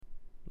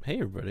Hey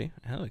everybody,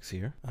 Alex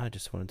here. I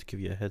just wanted to give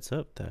you a heads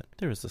up that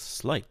there is a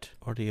slight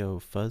audio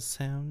fuzz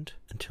sound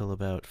until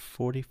about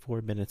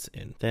 44 minutes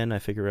in. Then I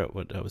figure out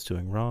what I was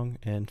doing wrong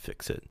and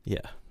fix it.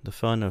 Yeah, the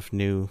fun of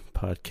new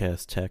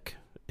podcast tech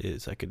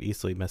is I could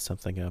easily mess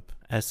something up.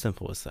 As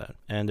simple as that.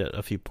 And at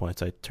a few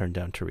points I turned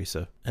down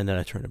Teresa and then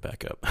I turned it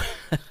back up.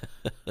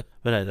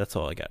 But that's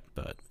all I got.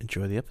 But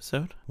enjoy the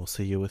episode. We'll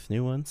see you with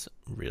new ones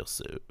real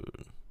soon.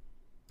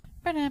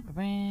 Welcome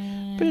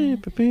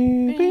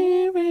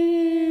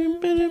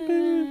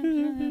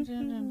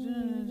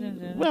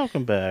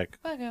back.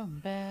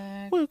 Welcome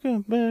back.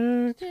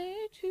 Day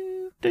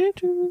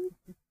two.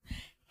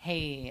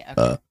 Hey.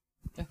 Okay.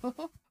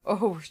 Oh,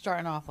 we're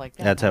starting off like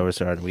that. That's how we're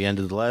starting. We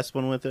ended the last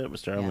one with it. We're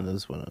starting with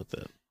this one with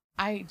it.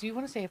 I do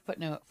want to say a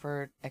footnote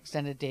for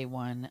extended day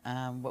one.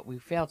 What we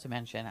failed to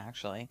mention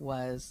actually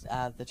was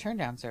the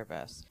turndown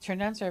service.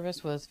 Turndown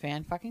service was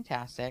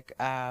fan-fucking-tastic.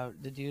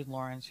 The dude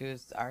Lawrence,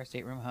 who's our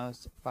stateroom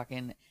host,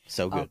 fucking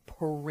so good.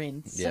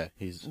 Prince. Yeah,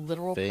 he's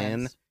literal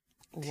prince.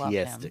 Love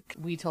him.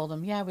 We told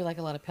him, yeah, we like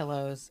a lot of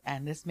pillows,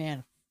 and this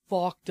man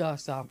fucked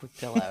us up with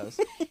pillows.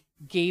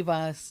 Gave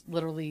us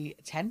literally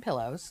 10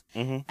 pillows.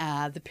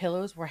 Mm-hmm. The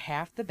pillows were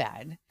half the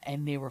bed,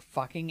 and they were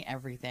fucking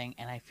everything.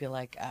 And I feel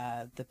like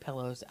the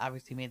pillows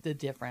obviously made the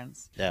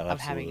difference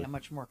of having a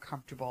much more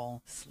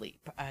comfortable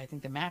sleep. I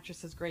think the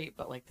mattress is great,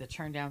 but like the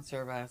turn down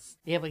service,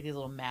 they have like these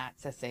little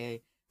mats that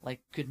say like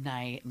good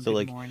night and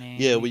good morning.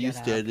 Yeah, when you're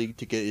standing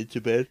to get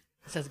into bed,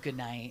 it says good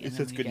night. It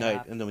says good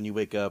night, and then when you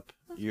wake up,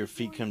 your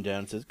feet come down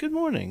and says good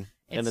morning.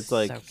 And it's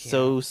like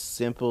so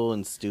simple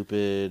and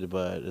stupid,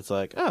 but it's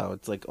like, oh,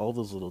 it's like all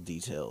those little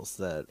details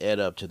that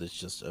add up to this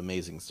just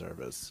amazing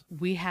service.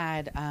 We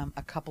had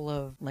a couple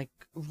of like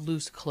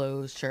loose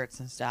clothes, shirts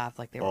and stuff.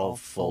 Like they were all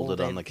folded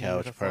on the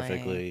couch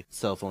perfectly.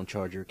 Cell phone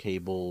charger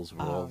cables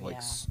were all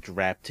like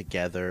strapped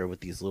together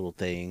with these little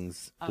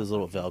things, those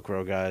little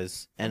Velcro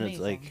guys. And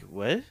amazing. It's like,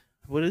 what?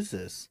 What is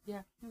this?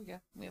 Yeah, here we go.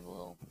 We have a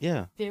little.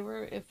 Yeah. They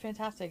were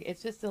fantastic.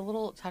 It's just the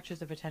little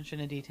touches of attention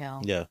to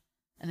detail. Yeah.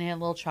 And they had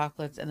little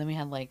chocolates, and then we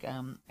had like,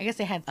 I guess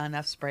they had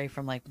enough spray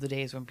from like the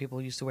days when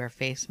people used to wear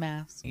face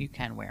masks. You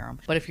can wear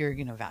them, but if you're,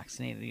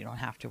 vaccinated, you don't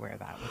have to wear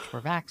that. Which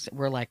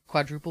we're like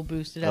quadruple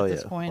boosted at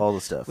this point. All the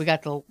stuff. We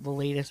got the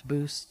latest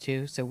boost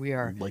too, so we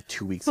are like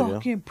 2 weeks ago.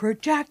 Fucking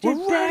protected,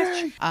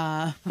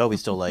 bitch. But we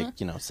still like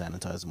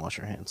sanitize and wash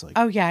our hands. Like,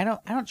 oh yeah,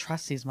 I don't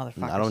trust these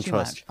motherfuckers. I don't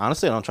trust. Much.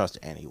 Honestly, I don't trust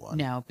anyone.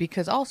 No,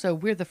 because also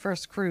we're the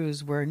first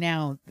cruise where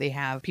now they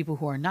have people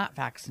who are not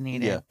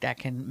vaccinated that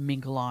can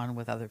mingle on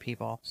with other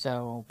people.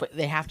 So, but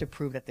they have to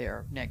prove that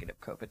they're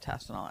negative COVID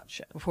test and all that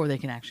shit before they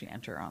can actually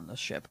enter on the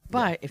ship.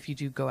 But if you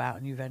do go out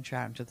and you venture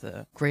out into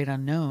the great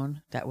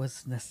unknown that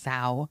was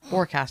Nassau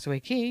or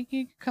Castaway Cay,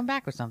 you can come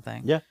back with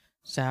something. Yeah.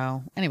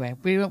 So anyway,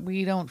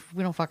 we don't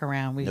fuck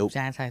around. We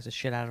sanitize the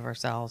shit out of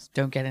ourselves.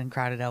 Don't get in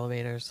crowded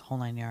elevators, whole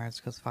 9 yards,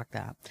 because fuck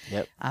that.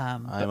 Yep.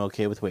 I'm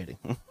okay with waiting.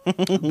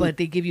 But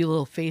they give you a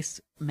little face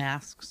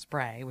mask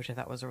spray, which I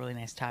thought was a really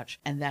nice touch,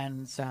 and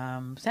then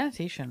some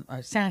sanitation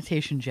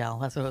gel.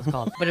 That's what it was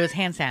called, but it was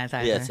hand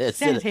sanitizer. Yes,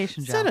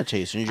 sanitation gel.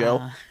 Sanitation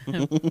gel.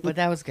 But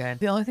that was good.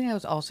 The only thing that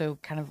was also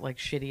kind of like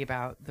shitty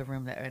about the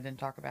room that I didn't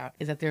talk about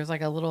is that there's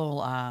like a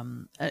little a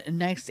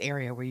nice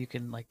area where you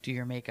can like do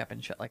your makeup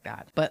and shit like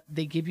that. But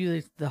they give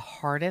you the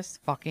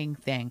hardest fucking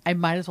thing. I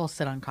might as well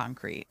sit on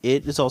concrete.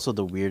 It is also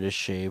the weirdest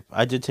shape.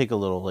 I did take a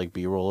little like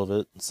B-roll of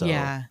it. So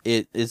yeah,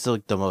 it's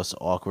like the most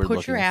awkward Put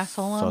looking your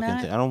asshole on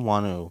that. thing. I don't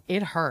want to.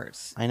 It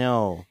hurts. I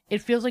know.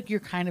 It feels like you're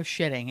kind of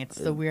shitting. It's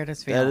the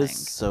weirdest feeling. That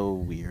is so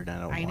weird. I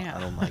don't like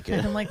it.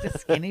 I don't like the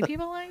skinny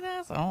people like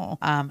this. Oh,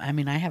 I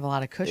mean, I have a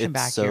lot of cushion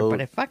back here,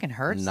 but it fucking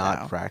hurts.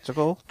 Not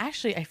practical.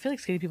 Actually, I feel like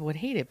skinny people would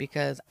hate it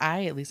because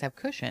I at least have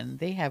cushion.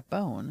 They have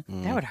bone.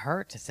 That would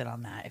hurt to sit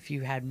on that if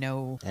you had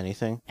no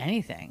anything.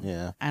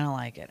 Yeah, I don't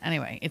like it.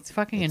 Anyway, it's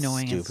fucking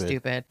annoying and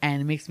stupid,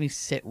 and it makes me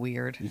sit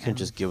weird. You can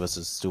just give us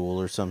a stool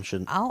or some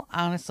shit.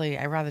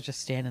 I'd rather just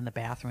stand in the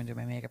bathroom and do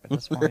my makeup at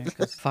this point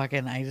because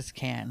fucking I just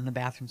can't. And the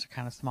bathrooms are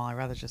kind of small. I'd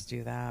rather just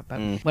do that, but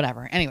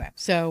whatever. Anyway,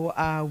 so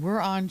we're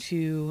on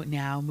to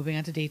now moving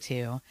on to day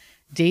 2.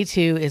 Day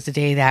 2 is the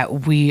day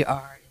that we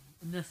are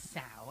in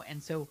Nassau,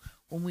 and so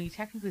when we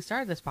technically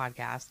started this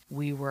podcast,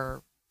 we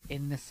were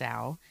in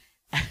Nassau.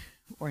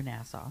 Or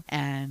Nassau,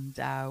 and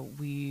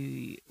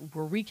we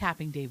were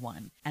recapping day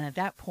 1, and at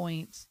that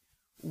point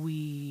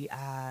we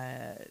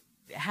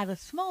had a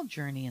small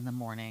journey in the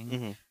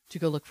morning to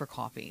go look for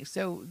coffee.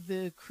 So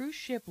the cruise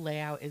ship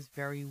layout is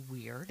very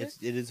weird.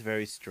 It is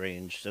very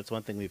strange. That's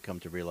one thing we've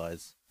come to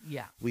realize.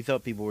 Yeah, we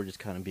thought people were just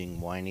kind of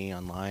being whiny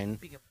online.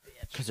 Being a bitch.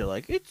 Because they're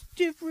like, it's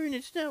different,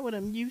 it's not what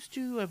I'm used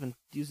to, I've been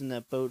using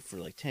that boat for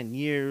like 10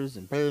 years,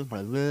 and blah,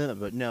 blah, blah.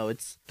 But no,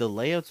 the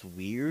layout's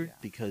weird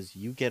because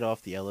you get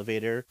off the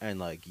elevator, and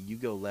like, you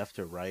go left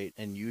or right,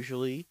 and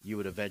usually you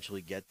would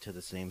eventually get to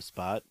the same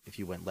spot if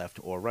you went left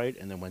or right,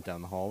 and then went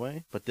down the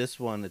hallway. But this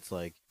one, it's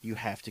like, you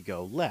have to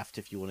go left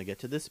if you want to get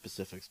to this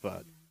specific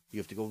spot. You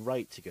have to go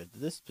right to get to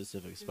this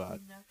specific spot.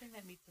 There's nothing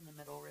that meets in the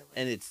middle, really.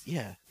 And it's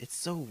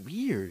so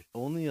weird.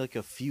 Only like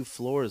a few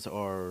floors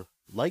are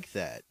like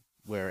that,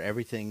 where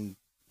everything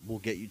will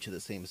get you to the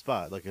same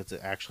spot. Like it's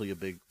actually a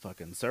big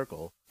fucking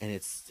circle, and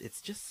it's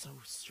just so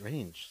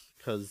strange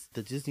because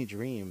the Disney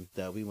Dream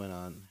that we went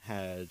on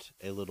had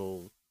a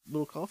little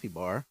coffee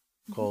bar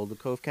called the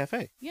Cove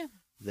Cafe. Yeah.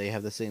 They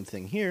have the same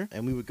thing here,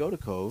 and we would go to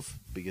Cove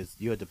because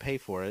you had to pay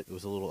for it. It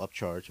was a little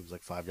upcharge. It was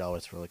like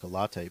 $5 for like a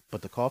latte,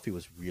 but the coffee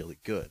was really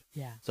good.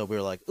 Yeah. So we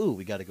were like, ooh,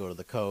 we got to go to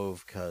the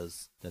Cove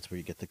because that's where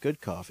you get the good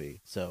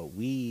coffee. So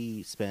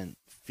we spent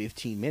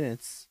 15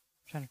 minutes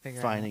Trying to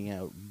figure finding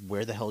out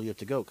where the hell you have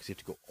to go because you have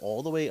to go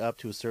all the way up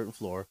to a certain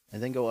floor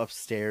and then go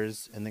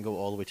upstairs and then go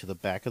all the way to the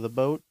back of the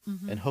boat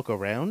and hook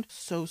around.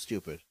 So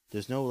stupid.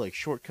 There's no like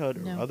shortcut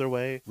or other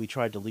way. We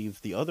tried to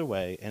leave the other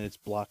way and it's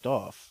blocked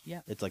off.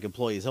 Yep. It's like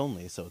employees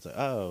only. So it's like,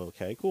 oh,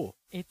 okay, cool.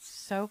 It's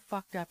so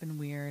fucked up and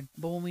weird.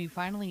 But when we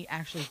finally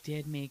actually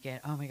did make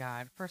it, oh my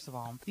God. First of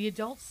all, the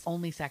adults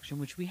only section,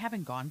 which we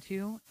haven't gone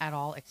to at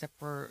all except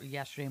for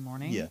yesterday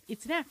morning. Yeah.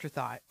 It's an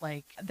afterthought.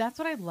 Like, that's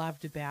what I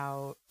loved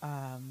about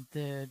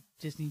the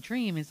Disney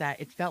Dream is that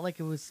it felt like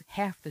it was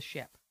half the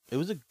ship. It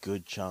was a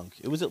good chunk.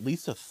 It was at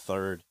least a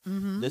third.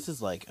 This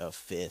is like a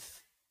fifth.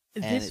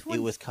 And This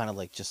it was kind of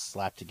like just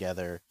slapped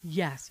together.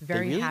 Yes, They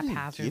very really didn't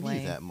haphazardly.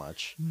 give you that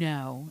much.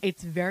 No,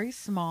 it's very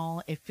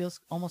small. It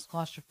feels almost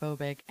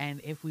claustrophobic.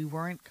 And if we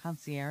weren't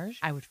concierge,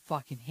 I would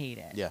fucking hate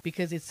it. Yeah.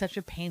 Because it's such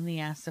a pain in the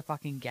ass to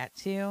fucking get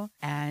to.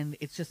 And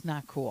it's just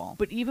not cool.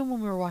 But even when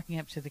we were walking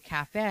up to the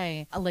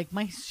cafe, like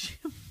my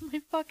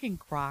fucking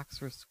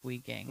Crocs were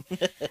squeaking.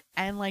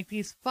 And like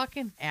these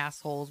fucking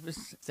assholes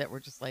that were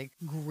just like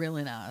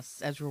grilling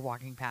us as we were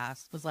walking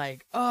past was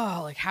like, oh,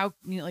 like how,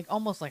 like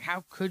almost like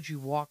how could you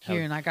walk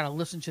here and I gotta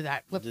listen to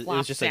that flip It flop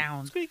was just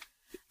sound. like, squeak.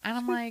 And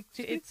I'm like,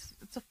 dude, it's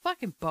a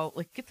fucking boat.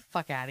 Like, get the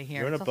fuck out of here.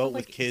 You're on It's a also, boat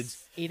with like,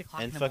 kids 8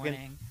 o'clock in and the fucking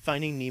morning.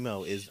 Finding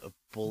Nemo is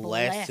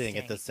blasting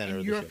at the center and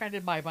of the you're ship.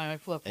 offended by my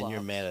flip flop. And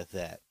you're mad at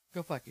that.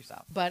 Go fuck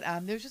yourself. But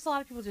there's just a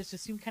lot of people just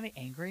seemed kind of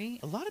angry.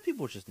 A lot of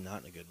people were just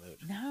not in a good mood.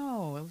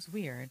 No, it was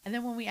weird. And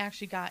then when we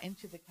actually got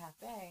into the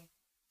cafe,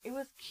 it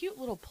was a cute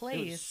little It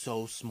place. was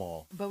so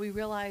small. But we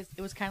realized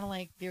it was kind of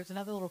like there's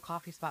another little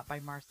coffee spot by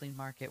Marceline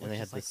Market, And which they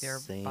is had like the their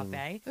same-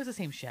 buffet. It was the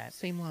same shit.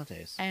 Same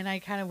lattes. And I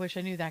kind of wish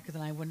I knew that because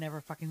then I would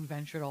never fucking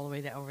ventured all the way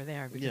to over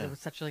there because Yeah. it was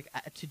such like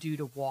a to do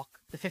to walk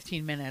the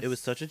 15 minutes. It was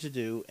such a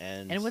to-do,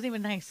 and And it wasn't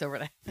even nice over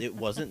there. it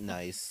wasn't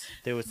nice.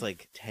 There was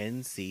like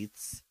 10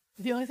 seats.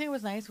 The only thing that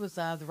was nice was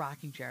the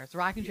rocking chairs. The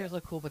rocking chairs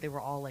looked cool, but they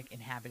were all like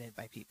inhabited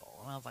by people.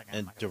 And I was like, I'm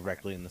And not gonna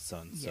directly in the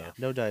sun, so Yeah.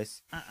 no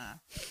dice.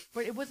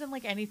 But it wasn't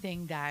like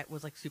anything that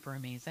was like super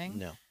amazing.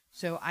 No.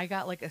 So I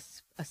got like a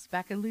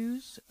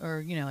speculoos,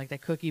 or you know, like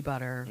that cookie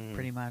butter, Mm.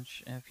 pretty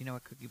much. If you know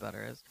what cookie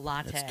butter is,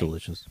 latte. It's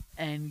delicious.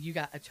 And you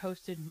got a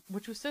toasted,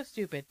 which was so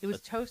stupid. It was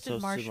A toasted,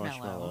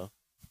 marshmallow,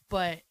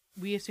 but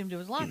we assumed it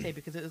was latte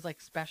because it was like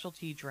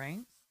specialty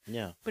drinks.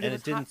 Yeah. But and it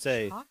was didn't hot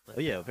say, chocolate, oh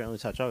yeah, though. apparently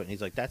it's hot chocolate. And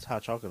he's like, that's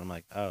hot chocolate. I'm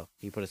like, oh,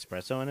 he put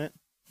espresso in it?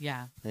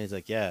 Yeah. And he's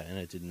like, yeah, and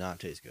it did not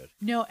taste good.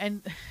 No,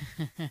 and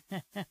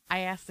I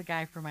asked the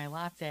guy for my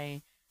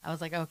latte. I was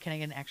like, oh, can I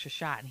get an extra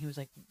shot? And he was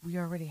like, we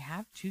already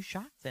have 2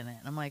 shots in it.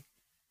 And I'm like,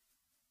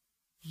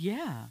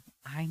 yeah,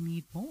 I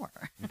need more.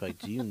 I'm like,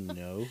 do you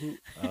know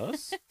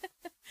us?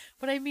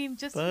 But I mean,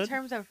 just in Bud?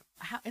 terms of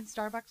how, in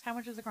Starbucks, how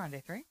much is a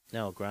grande? 3?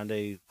 No,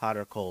 grande hot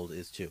or cold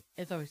is 2.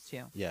 It's always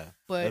 2. Yeah.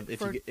 But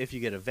if you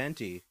get a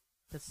venti,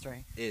 that's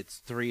 3. it's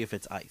 3 if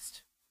it's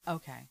iced.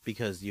 Okay.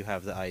 Because you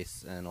have the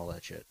ice and all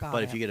that shit. Got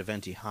but it. if you get a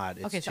venti hot,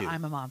 it's Okay, 2. so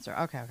I'm a monster.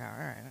 Okay, all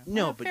right.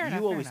 No, Well, but fair you enough,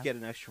 fair always enough. get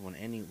an extra one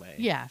anyway.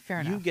 Yeah,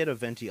 fair You enough. get a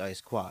venti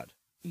iced quad.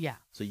 Yeah,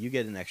 So you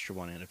get an extra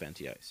one and a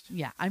venti iced.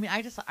 yeah. I mean,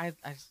 I just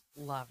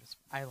love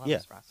Yeah.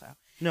 espresso.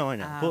 No, I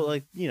know. But Um,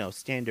 like,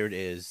 standard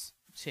is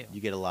 2.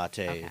 you get a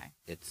latte. Okay.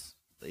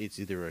 It's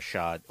either a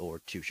shot or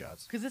 2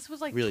 shots. Because this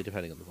was like Really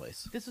depending on the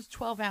place. This was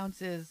 12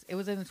 ounces. It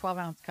was in a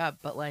 12-ounce cup,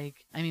 but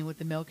like, I mean, with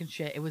the milk and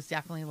shit, it was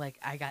definitely like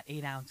I got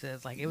 8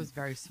 ounces. Like, it was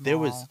very small. There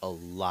was a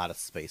lot of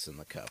space in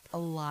the cup. a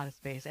lot of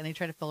space, and they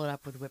tried to fill it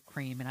up with whipped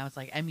cream, and I was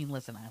like, I mean,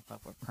 listen, I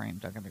love whipped cream.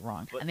 Don't get me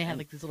wrong. But- and they had and-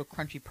 like these little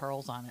crunchy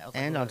pearls on it. I was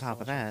like, And oh, on that's top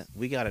of delicious. that,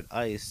 we got it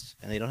iced,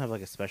 and they don't have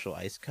like a special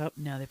ice cup.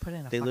 No, they put it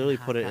in a They fucking literally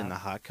hot put it cup. in the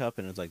hot cup,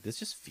 and it's like, this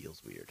just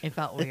feels weird. It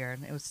felt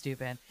weird. It was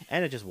stupid.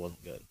 And it just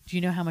wasn't good. Do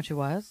you know how much it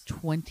was?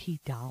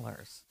 $20.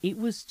 It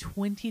was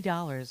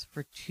 $20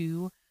 for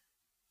 2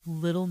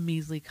 little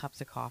measly cups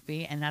of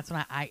coffee, and that's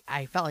when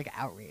I felt like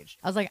outraged.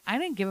 I was like, I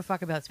didn't give a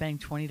fuck about spending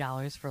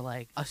 $20 for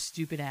like a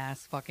stupid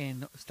ass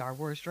fucking Star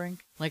Wars drink.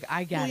 Like,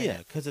 I get Well, it. yeah,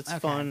 because it's Okay.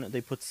 fun.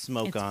 They put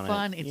smoke It's on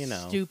fun. it.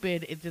 It's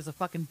stupid. There's a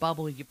fucking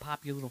bubble. You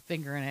pop your little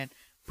finger in it.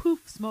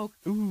 Poof, smoke.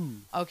 Ooh.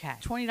 Okay,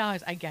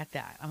 $20. I get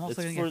that. I'm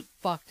also It's gonna get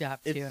for- fucked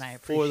up too, It's and I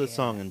appreciate for the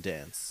song it. and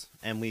dance,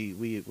 and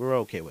we're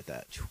okay with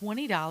that.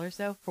 $20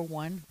 though for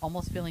one,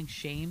 almost feeling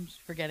shamed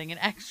for getting an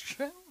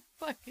extra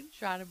fucking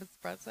shot of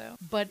espresso.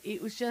 But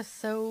it was just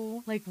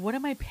so like, what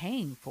am I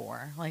paying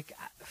for? Like,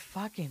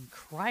 fucking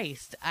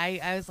Christ. I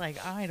was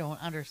like, I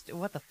don't understand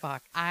what the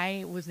fuck.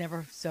 I was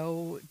never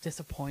so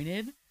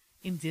disappointed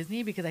in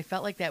Disney, because I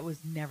felt like that was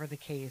never the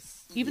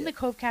case. Even Yeah. the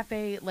Cove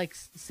Cafe, like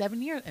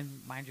 7 years,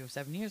 and mind you,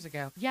 7 years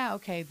ago. Yeah,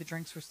 okay, the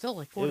drinks were still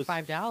like $4 to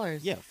 $5.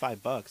 Yeah,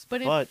 $5.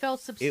 But it felt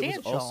substantial. It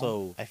was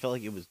also, I felt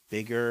like it was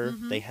bigger.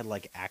 They had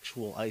like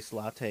actual iced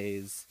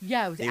lattes.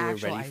 Yeah, it was They were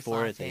actual ready iced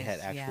for it. They lattes, had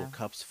actual yeah.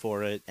 cups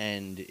for it,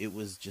 and it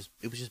was just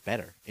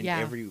better in Yeah.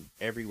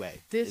 every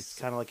way. This- It's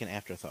kind of like an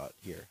afterthought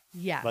here.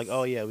 Yes. Like,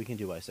 oh yeah, we can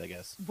do ice, I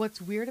guess. What's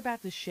weird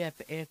about the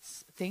ship,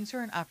 it's things are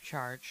an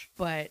upcharge,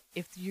 but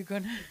if you're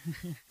gonna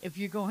if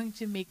you're going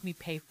to make me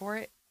pay for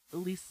it, at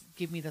least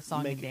give me the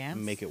song and dance.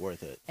 Make it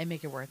worth it. And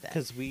make it worth it.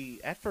 Because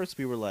at first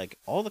we were like,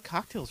 all the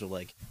cocktails are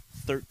like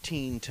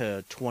 $13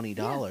 to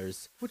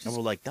 $20, which and is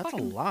we're like, that's a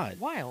fucking lot.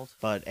 wild.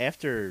 But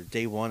after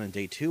day 1 and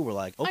day 2, we're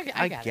like, okay,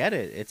 I I get get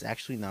it. It's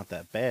actually not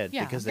that bad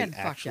Yeah, because I'm they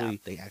getting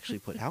fucked actually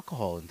put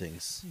alcohol in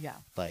things. Yeah.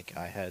 Like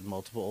I had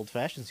multiple old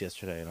fashions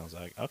yesterday, and I was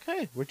like,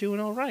 okay, we're doing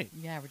all right.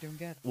 Yeah, we're doing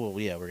good. Well,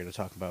 yeah, we're gonna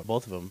talk about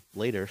both of them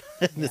later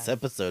in this Yeah.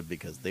 episode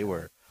because they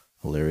were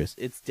hilarious.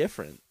 It's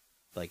different,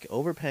 like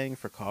overpaying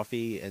for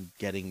coffee and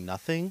getting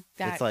nothing.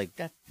 It's like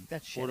that's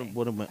what shitty.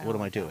 what am I don't what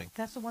am I like that. doing?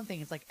 That's the one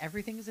thing. It's like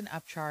everything is an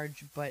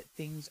upcharge, but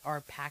things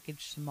are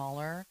packaged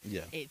smaller.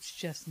 Yeah. It's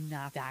just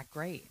not that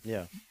great.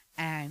 Yeah.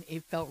 And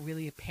it felt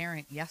really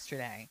apparent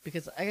yesterday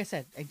because, like I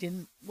said,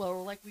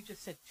 like we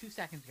just said 2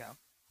 seconds ago,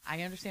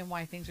 I understand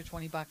why things are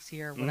 $20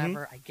 here,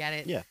 whatever. I get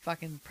it. Yeah.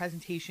 Fucking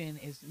presentation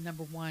is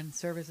number one.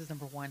 Service is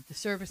number one. The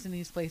service in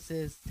these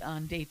places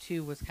on day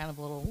 2 was kind of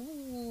a little.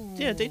 Ooh,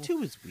 Yeah, day 2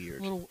 was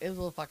weird. it was a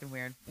little fucking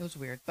weird. It was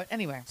weird. But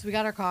anyway, so we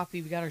got our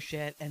coffee, we got our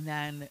shit, and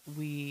then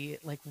we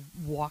like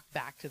walked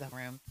back to the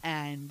room.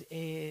 And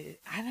I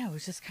don't know, it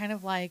was just kind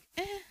of like,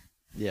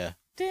 Yeah.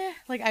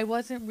 like I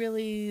wasn't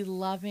really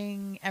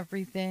loving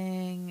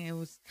everything. It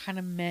was kind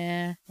of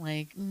meh.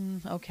 Like,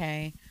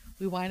 okay.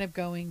 We wind up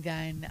going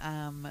then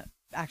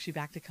actually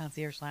back to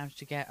Concierge Lounge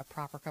to get a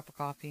proper cup of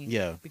coffee.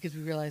 Yeah. Because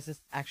we realized this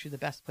is actually the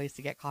best place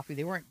to get coffee.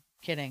 They weren't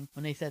kidding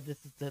when they said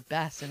this is the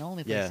best and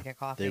only place Yeah. to get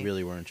coffee. They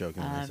really weren't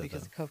joking when they said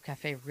because that. the Cove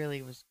Cafe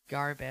really was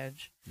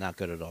garbage. Not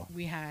good at all.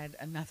 We had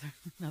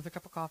another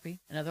cup of coffee,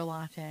 another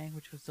latte,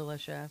 which was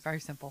delicious. Very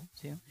simple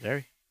too.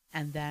 Very.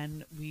 And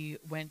then we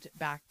went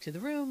back to the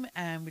room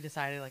and we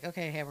decided, like,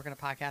 okay, hey, we're going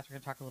to podcast. We're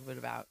going to talk a little bit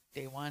about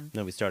day 1.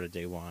 No, we started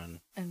day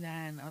 1. And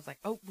then I was like,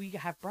 oh, we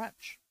have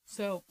brunch.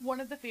 So one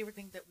of the favorite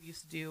things that we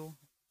used to do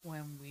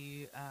when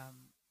we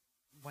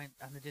went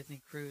on the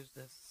Disney cruise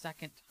the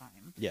second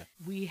time, Yeah.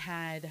 we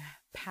had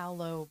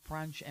Palo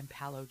brunch and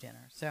Palo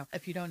dinner. So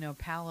if you don't know,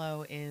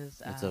 Palo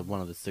is It's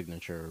one of the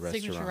signature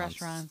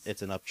restaurants.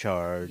 It's an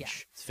upcharge. Yeah.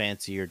 It's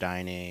fancier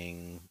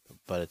dining,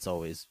 but it's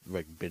always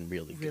been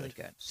really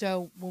good.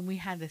 So when we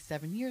had this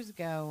 7 years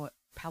ago,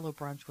 Palo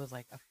brunch was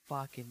like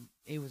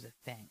it was a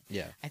thing.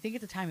 Yeah. I think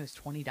at the time it was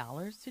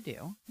 $20 to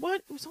do.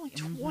 What? It was only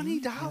 $20?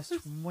 It was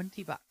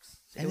 $20.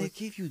 And they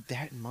gave you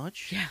that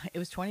much? Yeah, it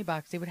was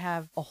 $20. They would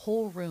have a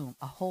whole room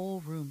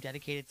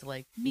dedicated to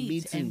like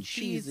meats and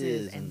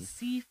cheeses and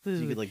seafood.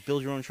 So you could like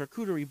build your own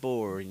charcuterie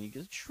board and you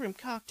get shrimp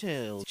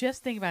cocktails.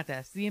 Just think about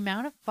this. The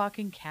amount of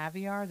fucking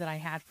caviar that I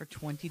had for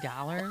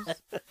 $20.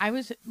 I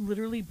was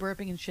literally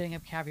burping and shitting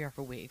up caviar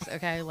for weeks.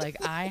 Okay. Like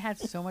I had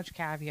so much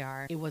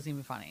caviar, it wasn't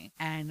even funny.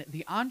 And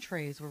the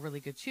entrees were really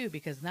good too,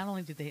 because not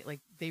only did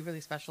they really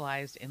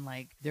specialized in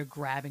like their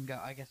grab and go,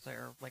 I guess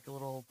they're like a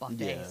little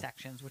buffet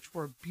sections, which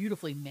were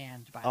beautifully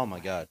manned by Oh my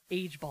God.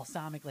 aged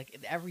balsamic, like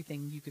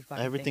everything you could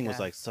fucking Everything think was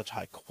of. like such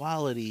high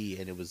quality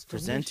and it was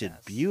presented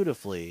Delicious.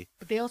 beautifully.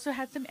 But they also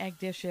had some egg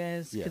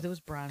dishes because Yeah. it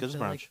was brunch. 'Cause it's So,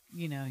 brunch. like,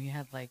 you know, you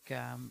had like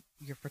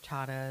your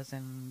frittatas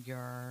and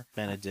your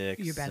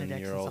Benedicts, your Benedicts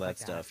and and all stuff that like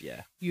that. stuff.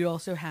 Yeah. You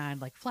also had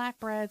like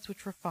flatbreads,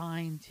 which were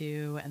fine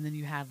too, and then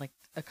you had like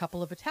a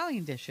couple of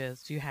Italian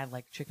dishes. So you had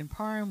like chicken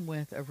parm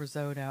with a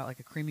risotto, like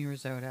a creamy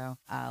risotto,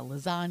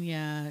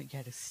 lasagna. You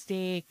had a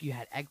steak. You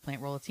had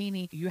eggplant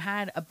rollatini. You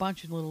had a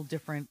bunch of little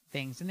different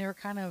things, and they were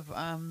kind of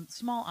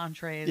small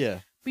entrees. Yeah.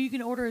 But you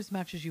can order as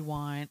much as you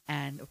want,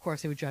 and of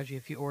course they would judge you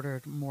if you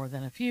ordered more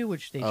than a few,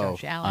 which they Oh,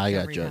 judge Alex I got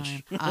every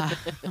judged.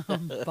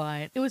 time.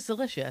 But it was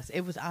delicious.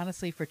 It was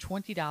honestly for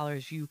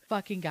 $20, you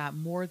fucking got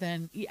more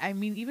than. I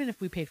mean, even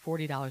if we paid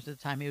 $40 at the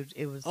time,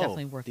 it was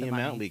definitely worth the the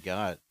amount money. we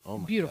got. Oh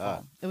my Beautiful.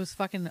 God. It was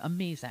fucking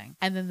amazing.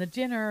 And then the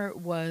dinner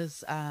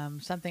was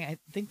something. I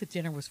think the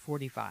dinner was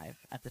 $45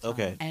 at the time.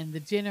 Okay. And the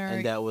dinner.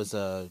 And that was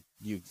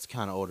you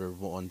kind of order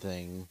one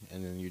thing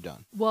and then you're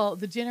done. Well,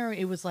 the dinner,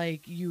 it was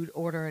like you'd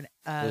order It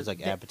was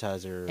like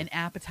appetizer. an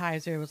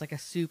appetizer. It was like a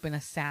soup and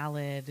a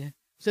salad.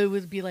 So it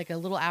would be like a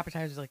little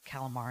appetizer, like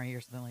calamari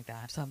or something like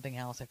that. Something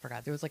else, I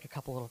forgot. There was like a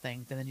couple little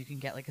things, and then you can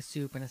get like a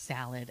soup and a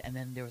salad, and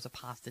then there was a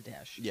pasta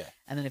dish. Yeah.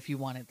 And then if you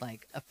wanted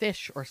like a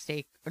fish or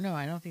steak, or no,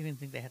 I don't even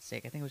think they had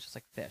steak. I think it was just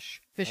like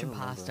fish I and don't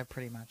pasta, remember.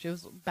 pretty much. It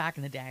was back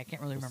in the day. I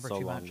can't really remember so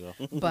too long much. ago.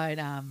 But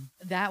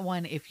that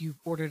one, if you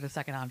ordered a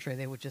second entree,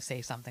 they would just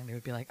say something. They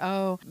would be like,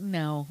 "Oh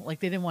no," like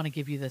they didn't want to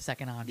give you the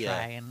second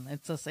entree, and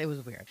it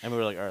was weird. And we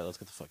were like, all right, let's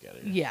get the fuck out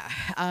of here.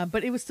 Yeah,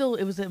 but it was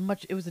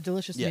a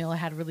delicious meal. It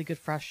had really good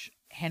fresh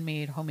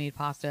handmade homemade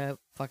pasta,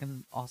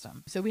 fucking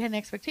awesome. So we had an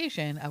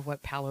expectation of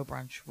what Palo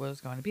brunch was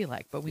going to be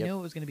like, but we knew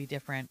it was going to be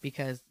different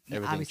because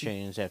everything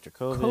changed after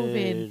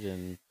COVID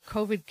and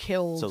COVID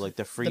killed. So like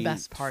the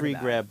best part free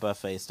grab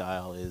buffet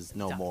style is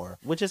no more,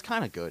 which is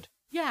kind of good.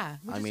 Yeah,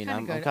 I'm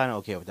kind of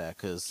okay with that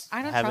because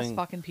I don't trust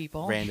fucking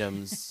people.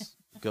 Randoms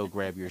go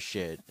grab your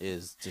shit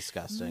is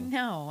disgusting.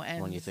 No,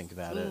 and when you think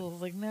about it,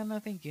 like no,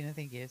 thank you, no,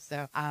 thank you.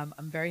 So I'm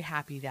very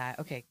happy that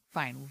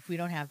fine, if we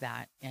don't have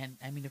that, and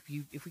I mean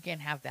if we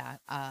can't have that,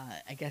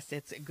 I guess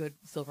it's a good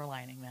silver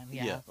lining then.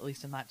 Yeah, at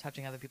least I'm not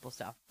touching other people's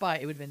stuff.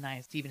 But it would have been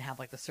nice to even have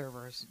like the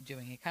servers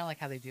doing it, kind of like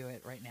how they do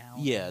it right now.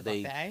 Yeah,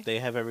 they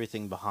have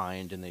everything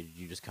behind, and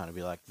you just kind of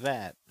be like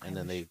that, and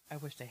I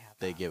wish they have.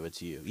 They give it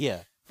to you. Yeah.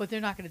 But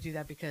they're not going to do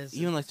that because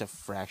even like a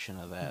fraction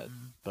of that.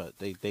 But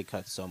they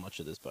cut so much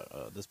of this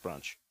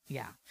brunch.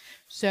 Yeah.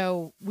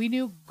 So we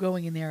knew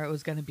going in there it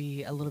was going to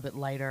be a little bit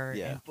lighter.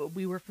 Yeah. But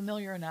we were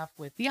familiar enough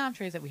with the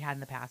entrees that we had in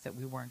the past that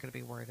we weren't going to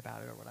be worried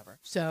about it or whatever.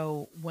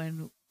 So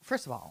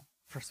first of all,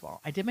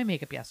 I did my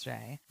makeup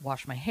yesterday,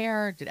 washed my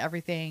hair, did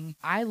everything.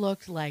 I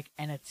looked like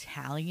an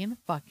Italian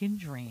fucking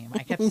dream. I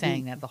kept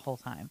saying that the whole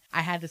time.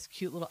 I had this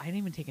cute I didn't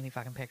even take any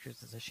fucking pictures.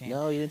 It's a shame.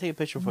 No, you didn't take a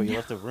picture before you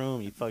left the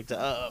room. You fucked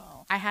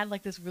up. I had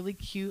like this really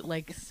cute,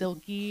 like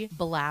silky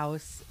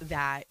blouse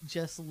that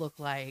just looked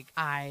like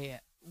I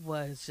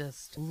was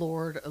just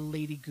Lord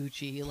Lady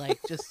Gucci, like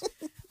just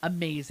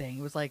amazing.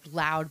 It was like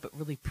loud but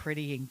really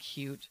pretty and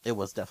cute. It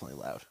was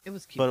definitely loud. It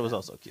was cute. But it was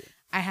also cute.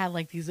 I had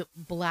like these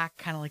black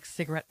kind of like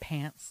cigarette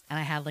pants, and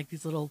I had like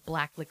these little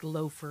black like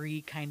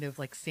loafery kind of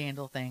like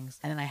sandal things,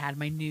 and then I had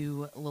my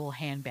new little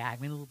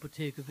handbag, my little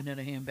Bottega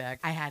Veneta handbag.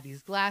 I had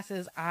these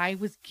glasses. I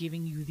was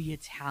giving you the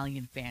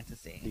Italian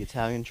fantasy, the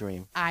Italian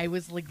dream. I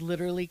was like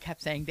literally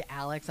kept saying to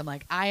Alex, I'm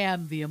like, I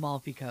am the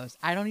Amalfi Coast.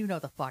 I don't even know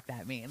what the fuck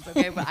that means,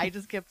 okay? But I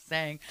just kept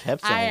saying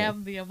I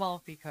am the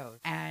Amalfi Coast,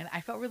 and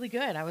I felt really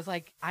good. I was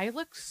like, I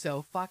look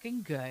so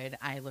fucking good.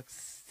 I look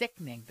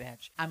sickening,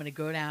 bitch. I'm gonna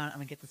go down. I'm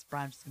gonna get this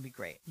brunch. It's gonna be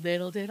great.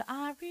 Little did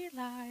I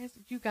realize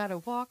you gotta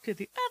walk to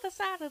the other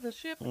side of the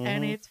ship,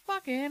 and it's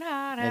fucking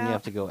hot out. And you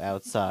have to go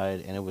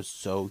outside, and it was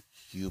so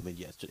humid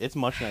yesterday. It's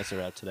much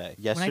nicer out today.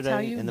 Yesterday when I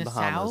tell you, in the Nassau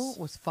Bahamas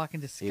was fucking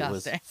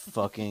disgusting. It was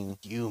fucking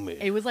humid.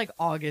 It was like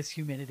August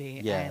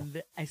humidity, yeah.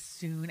 And as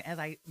soon as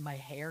my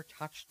hair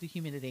touched the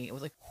humidity, it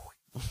was like.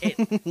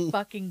 It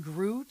fucking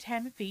grew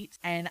 10 feet,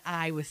 and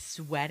I was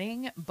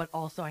sweating, but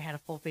also I had a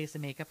full face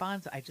of makeup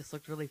on, so I just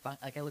looked really fun.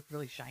 Like I looked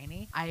really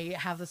shiny. I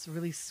have this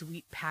really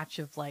sweet patch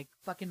of like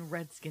fucking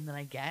red skin that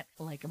I get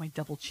like on my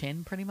double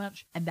chin pretty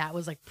much, and that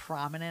was like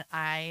prominent.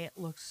 I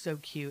looked so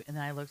cute, and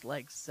then I looked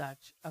like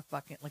such a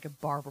fucking like a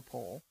barber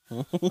pole,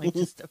 like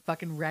just a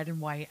fucking red and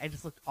white. I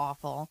just looked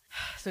awful.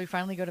 So we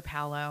finally go to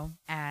Palo,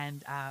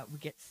 and we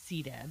get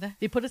seated.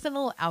 They put us in a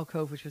little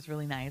alcove, which was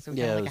really nice. So we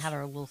kind of like had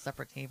our little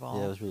separate table.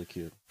 Yeah, it was really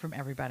cute. From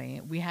everybody.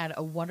 We had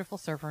a wonderful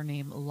surfer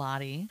named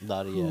Lottie.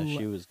 Yeah,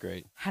 she was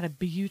great. Had a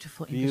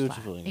beautiful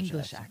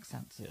English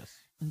accent. Yes.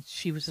 And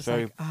she was just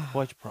very, like, oh.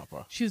 quite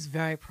proper. She was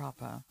very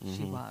proper.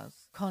 She was.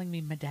 Calling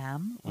me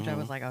madame, which I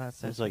was like, oh, that's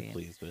so sweet. I was like,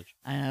 please, bitch.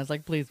 And I was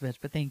like, please, bitch,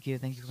 but thank you.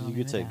 Thank you for calling me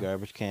You could say madame.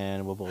 garbage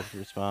can, we'll both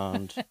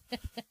respond.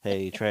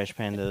 Hey, trash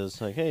pandas.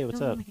 Like, hey, what's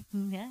up?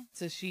 Yeah.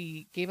 So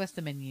she gave us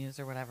the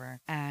menus or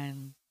whatever,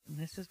 and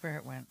this is where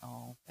it went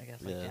all, I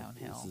guess, like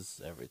downhill. This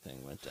is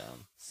everything went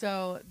down.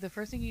 So the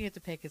first thing you get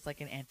to pick is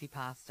like an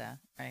antipasta,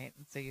 right?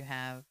 So you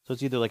have... So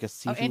it's either like a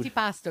seafood... Oh,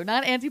 antipasto,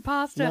 not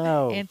antipasta.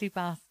 No.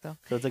 Antipasto.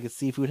 So it's like a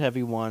seafood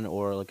heavy one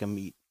or like a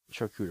meat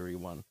charcuterie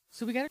one.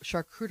 So we got a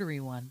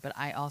charcuterie one, but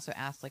I also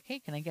asked like, hey,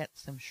 can I get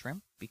some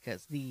shrimp?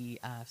 Because the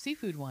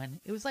seafood one,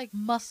 it was like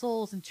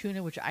mussels and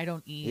tuna, which I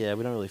don't eat. Yeah,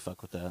 we don't really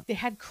fuck with that. They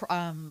had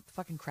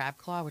fucking crab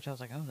claw, which I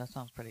was like, oh, that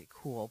sounds pretty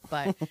cool.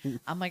 But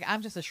I'm like,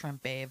 I'm just a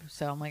shrimp babe.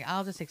 So I'm like,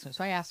 I'll just take some.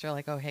 So I asked her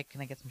like, oh, hey,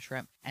 can I get some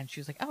shrimp? And she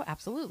was like, oh,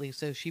 absolutely.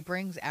 So she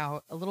brings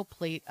out a little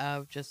plate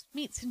of just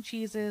meats and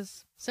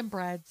cheeses, some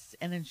breads,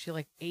 and then she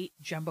like 8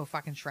 jumbo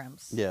fucking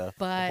shrimps. Yeah,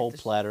 but a whole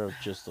platter of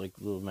just like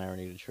little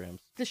marinated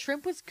shrimps. The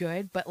shrimp was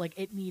good, but like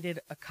it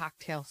needed a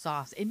cocktail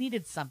sauce. It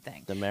needed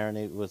something. The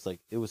marinade was like,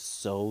 it was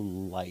so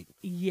light.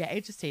 Yeah,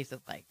 it just tasted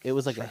like it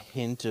was like shrimp. a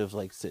hint of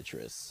like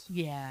citrus.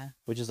 Yeah.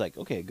 Which is like,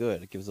 okay,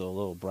 good. It gives it a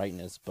little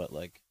brightness, but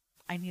like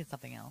I needed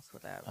something else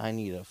with that. I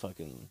need a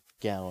fucking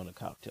gallon of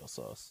cocktail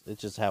sauce.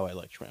 It's just how I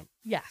like shrimp.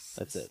 Yes.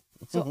 That's it.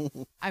 So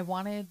I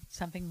wanted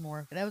something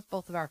more. That was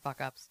both of our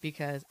fuck ups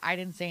because I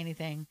didn't say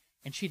anything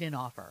and she didn't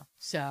offer.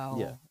 So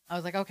yeah. I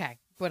was like, okay,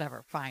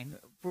 whatever, fine.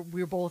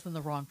 We were both in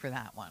the wrong for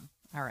that one.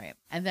 All right.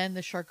 And then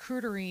the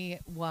charcuterie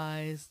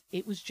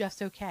it was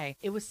just okay.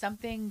 It was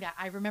something that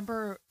I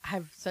remember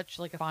have such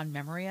like a fond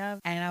memory of.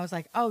 And I was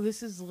like, oh,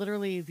 this is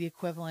literally the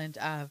equivalent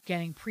of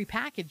getting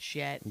prepackaged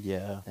shit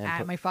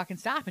at my fucking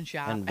Stop and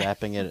Shop. And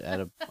wrapping it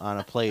on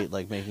a plate,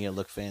 like making it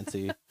look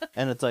fancy.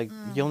 And it's like,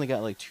 you only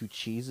got like 2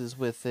 cheeses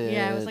with it.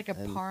 Yeah, it was like a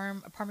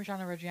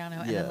Parmigiano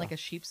Reggiano and then like a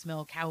sheep's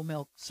milk, cow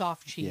milk,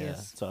 soft cheese. Yeah,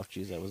 soft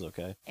cheese, that was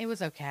okay. It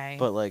was okay.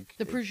 But like...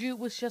 The prosciutto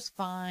was just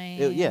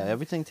fine.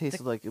 Everything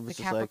tasted like it was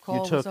just like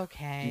you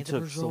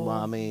took the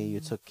salami, you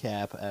took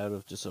cap out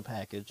of just a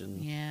package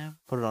and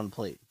put it on the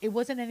plate. It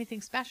wasn't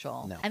anything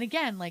special. No. And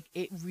again, like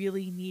it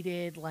really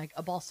needed like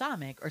a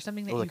balsamic or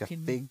something that like a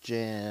fig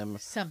jam,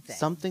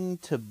 something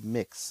to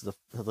mix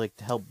to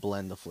help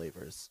blend the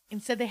flavors.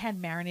 Instead, they had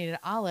marinated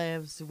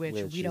olives,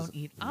 which we don't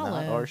eat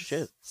olives. Not our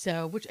shit.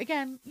 So, which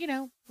again,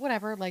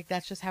 whatever. Like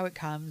that's just how it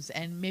comes.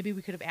 And maybe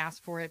we could have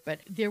asked for it, but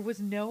there was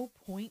no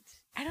point.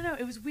 I don't know.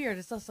 It was weird.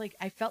 It's just like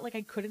I felt like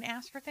I couldn't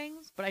ask for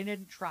things, but I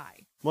didn't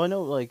try. Well, I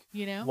know, like,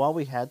 while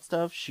we had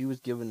stuff, she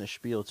was given a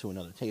spiel to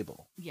another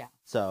table. Yeah.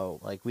 So,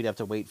 like, we'd have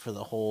to wait for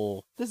the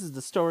whole, this is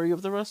the story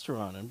of the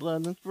restaurant and blood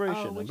and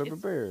inspiration and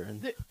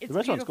the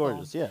restaurant's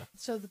gorgeous, yeah.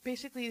 So,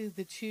 basically,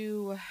 the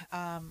 2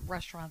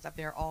 restaurants up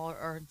there all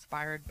are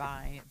inspired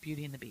by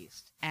Beauty and the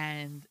Beast.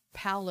 And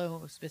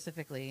Paolo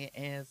specifically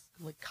is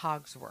like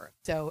Cogsworth.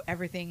 So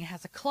everything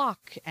has a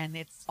clock and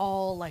it's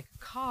all like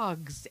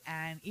cogs,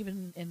 and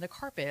even in the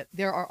carpet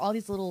there are all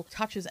these little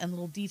touches and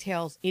little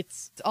details.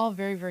 It's all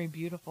very, very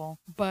beautiful,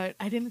 but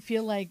I didn't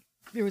feel like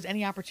there was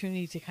any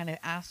opportunity to kind of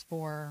ask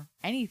for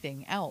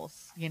anything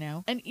else,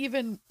 and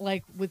even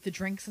like with the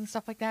drinks and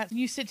stuff like that,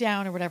 you sit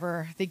down or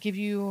whatever, they give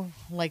you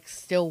like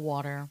still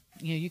water.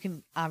 You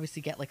can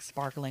obviously get like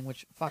sparkling,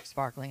 which fuck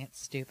sparkling, it's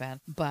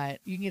stupid, but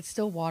you can get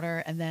still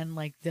water, and then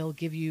like they'll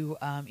give you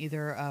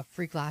either a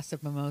free glass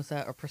of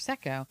mimosa or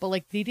prosecco, but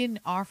like they didn't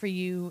offer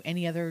you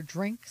any other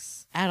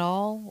drinks at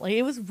all. Like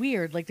it was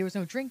weird. Like there was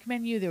no drink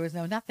menu, there was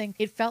no nothing.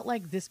 It felt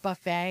like this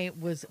buffet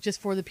was just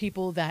for the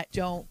people that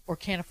don't or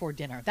can't afford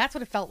dinner. That's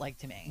what it felt like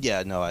to me.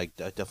 Yeah, no, I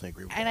definitely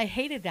agree with that. And I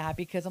hated that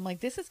because I'm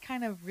like, this is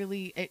kind of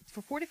really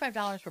for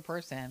 $45 per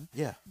person.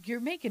 Yeah, you're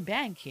making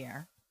bank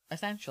here.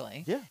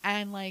 Essentially. Yeah.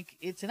 And like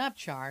it's an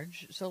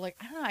upcharge. So like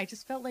I don't know, I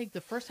just felt like the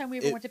first time we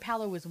ever went to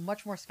Paolo was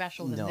much more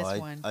special than this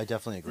one. I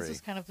definitely agree. This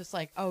was kind of just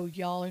like, oh,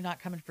 y'all are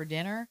not coming for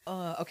dinner?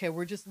 Okay,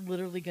 we're just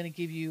literally gonna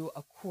give you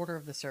a quarter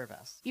of the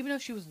service. Even though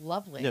she was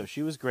lovely. No,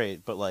 she was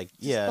great, but like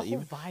just the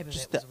whole vibe of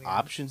just it was the weird.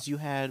 options you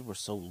had were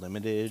so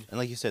limited. And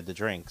like you said, the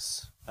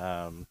drinks.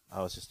 I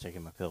was just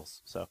taking my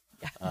pills, so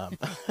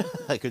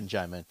I couldn't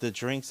chime in. The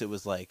drinks, it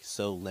was like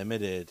so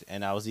limited,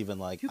 and I was even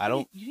like, You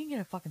didn't get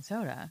a fucking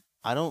soda.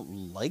 I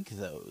don't like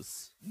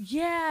those.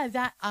 Yeah,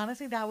 that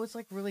honestly, that was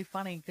like really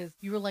funny because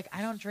you were like,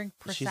 I don't drink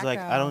Prosecco. She's like,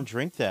 I don't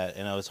drink that.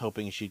 And I was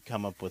hoping she'd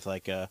come up with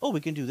like, we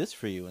can do this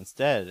for you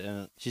instead.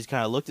 And she's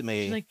kind of looked at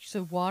me. She's like,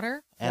 so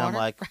water? And I'm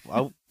like,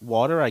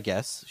 water, I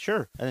guess.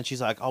 Sure. And then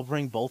she's like, I'll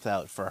bring both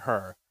out for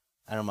her.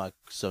 And I'm like,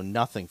 so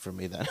nothing for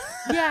me then.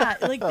 Yeah,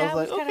 like that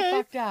was kind of okay,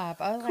 fucked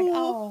up. I was cool, like,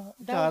 oh,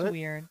 that was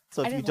weird.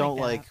 So if you don't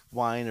like that.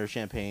 Wine or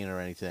champagne or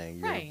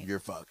anything, Right. you're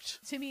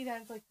fucked. To me,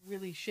 that's like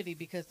really shitty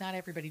because not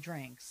everybody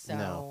drinks.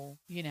 So,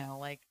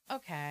 like,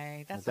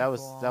 okay, that's that not was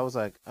cool. That was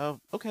like,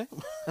 oh, okay.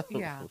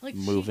 Yeah. Like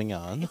moving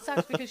on. It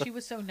sucks because she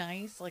was so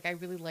nice. Like I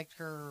really liked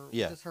her.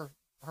 Yeah. Just her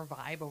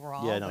vibe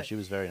overall. Yeah, no, she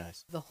was very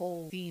nice. The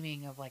whole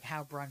theming of like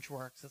how brunch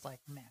works is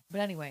like meh.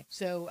 But anyway,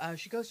 so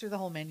she goes through the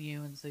whole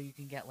menu, and so you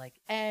can get like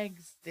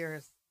eggs.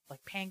 There's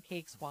like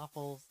pancakes,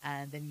 waffles,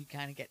 and then you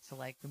kind of get to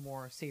like the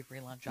more savory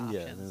lunch options.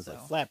 Yeah, and there's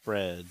like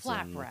flatbreads,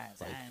 and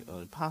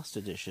like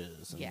pasta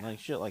dishes, and like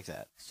shit like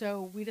that.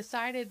 So we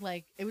decided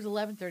like it was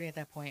 11:30 at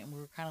that point, and we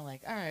were kind of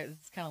like, all right,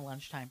 it's kind of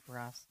lunchtime for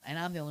us. And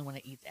I'm the only one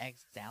that eats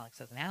eggs because Alex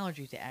has an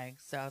allergy to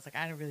eggs. So I was like,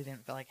 I really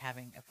didn't feel like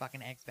having a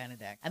fucking eggs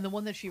Benedict. And the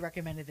one that she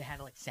recommended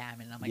had like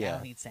salmon, and I'm like, I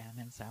don't eat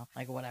salmon, so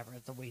like whatever,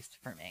 it's a waste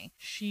for me.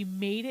 She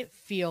made it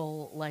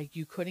feel like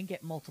you couldn't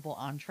get multiple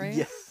entrees.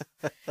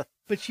 Yeah.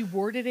 But she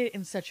worded it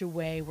in such a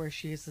way where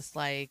she's just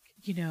like,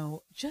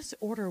 just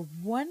order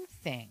one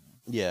thing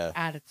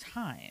at a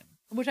time.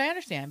 Which I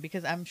understand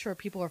because I'm sure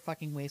people are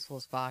fucking wasteful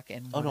as fuck.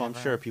 And oh, no, I'm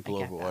sure people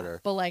overorder.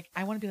 But like,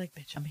 I want to be like,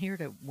 bitch, I'm here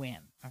to win.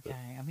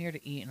 Okay. I'm here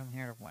to eat and I'm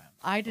here to win.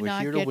 I did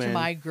not get to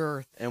my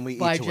girth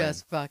by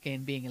just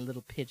fucking being a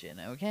little pigeon.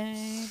 Okay,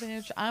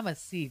 bitch. I'm a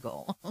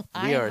seagull.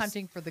 I am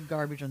hunting for the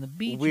garbage on the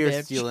beach.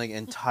 We're stealing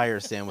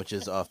entire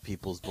sandwiches off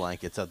people's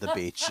blankets at the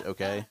beach.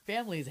 Okay.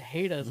 Families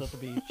hate us at the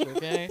beach.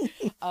 Okay.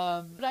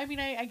 But I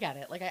mean, I get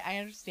it. Like, I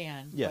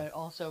understand. Yeah. But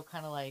also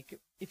kind of like,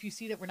 if you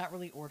see that we're not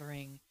really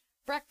ordering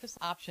breakfast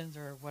options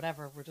or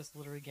whatever, we're just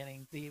literally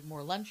getting the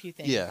more lunchy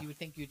things. You would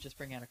think you'd just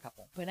bring out a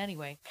couple. But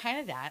anyway, kind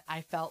of that,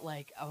 I felt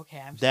like, okay,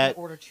 I'm just going to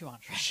order 2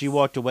 entrees. She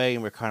walked away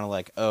and we're kind of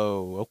like,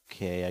 oh,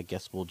 okay, I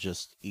guess we'll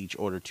just each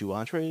order 2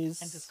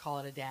 entrees. And just call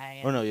it a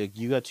day. Oh, no,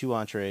 you got 2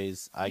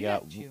 entrees. I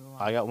got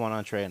 1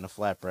 entree and a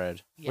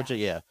flatbread. Yeah. Which,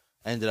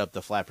 Ended up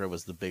the flatbread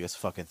was the biggest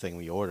fucking thing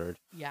we ordered.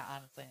 Yeah,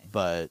 honestly.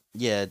 But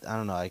yeah, I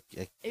don't know.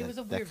 It was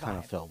a that weird kind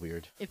vibe. of felt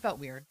weird. It felt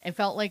weird. It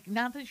felt like,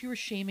 not that you were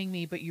shaming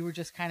me, but you were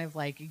just kind of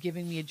like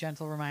giving me a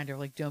gentle reminder,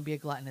 like, don't be a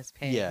gluttonous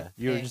pig. Yeah,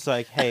 you were just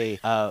like, hey,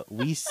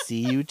 we see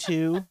you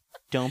two.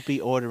 Don't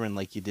be ordering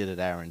like you did at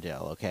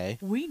Arendelle, okay?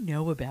 We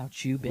know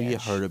about you, bitch. We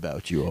heard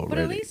about you already. But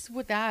at least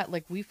with that,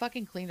 like, we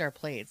fucking cleaned our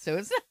plates, so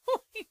it's not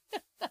like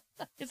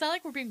it's not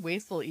like we're being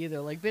wasteful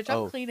either. Like, bitch,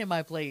 I'm cleaning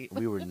my plate.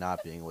 We were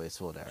not being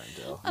wasteful at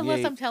Arendelle.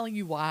 Unless I'm telling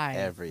you why.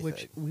 Everything.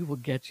 Which we will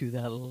get to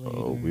that later.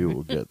 Oh, we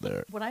will get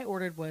there. What I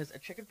ordered was a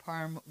chicken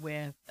parm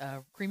with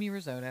creamy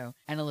risotto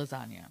and a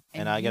lasagna.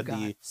 And I got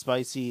the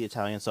spicy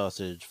Italian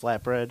sausage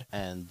flatbread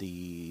and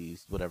the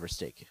whatever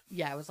steak.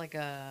 Yeah, it was like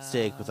a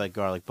steak with like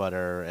garlic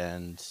butter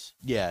and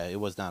yeah, it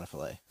was not a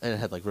fillet. And it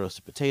had like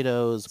roasted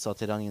potatoes,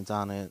 sauteed onions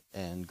on it,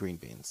 and green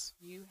beans.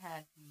 You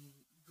had the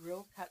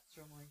grilled cut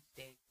sirloin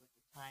steak with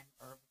the thyme,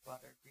 herb,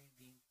 butter, green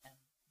beans, and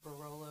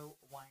Barolo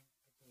wine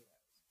potatoes.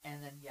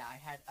 And then, yeah, I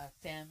had a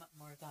San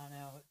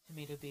Marzano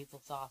tomato basil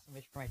sauce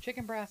and fried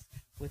chicken breast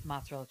with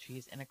mozzarella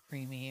cheese and a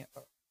creamy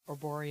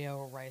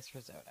arborio rice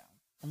risotto.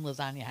 And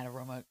lasagna had a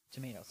Roma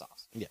tomato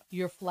sauce. Yeah.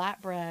 Your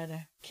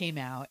flatbread came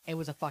out. It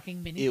was a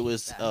fucking mini It pizza.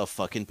 was a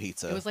fucking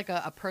pizza. It was like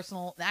a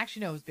personal...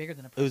 Actually, no, it was bigger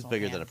than a It personal. was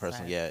bigger than a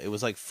personal, yeah. It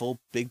was like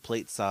full big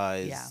plate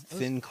size, Yeah,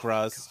 thin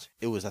crust.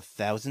 It was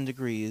 1,000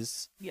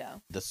 degrees. Yeah.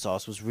 The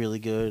sauce was really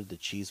good. The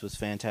cheese was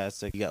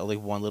fantastic. You got like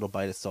one little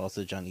bite of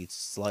sausage on each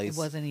slice. It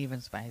wasn't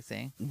even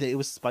spicy. It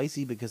was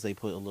spicy because they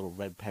put a little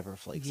red pepper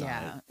flakes on it.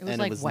 Yeah. It was and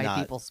like it was white not,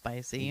 people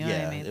spicy. You know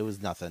what I mean? It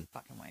was nothing.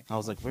 Fucking white people. I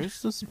was like, where's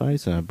the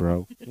spice at,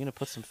 bro? You gonna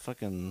put some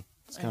fucking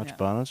Scotch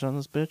bonnets on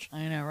this bitch?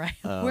 I know, right?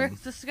 Where's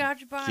the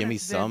Scotch bonnet? Give me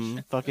bitch?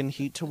 some fucking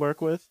heat to work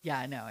with.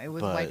 Yeah, no, it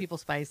was But- white people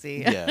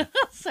spicy. Yeah.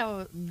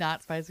 So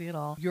not spicy at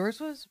all. Yours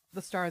was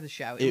the star of the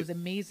show. It was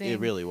amazing. It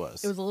really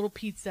was. It was a little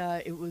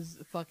pizza. It was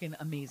fucking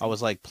amazing. I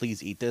was like,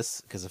 please eat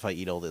this, because if I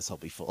eat all this, I'll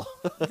be full.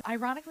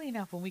 Ironically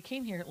enough, when we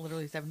came here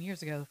literally 7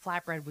 years ago, the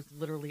flatbread was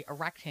literally a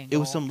rectangle. It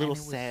was some little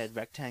and it was- sad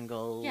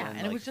rectangle. Yeah, and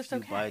it like, was just a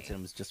few okay. bites, and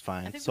it was just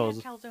fine. I think so we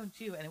it had was- calzone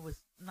too, and it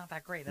was not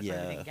that great. That's why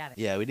we didn't get it.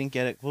 Yeah, we didn't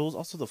get it. Well, it was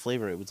also the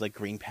flavor. It was like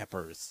green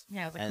peppers.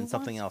 Yeah, I was like, and who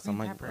something wants else. I'm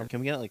green like, pepper? can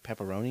we get like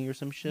pepperoni or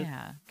some shit?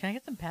 Yeah. Can I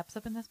get some peps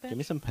up in this bitch? Give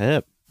me some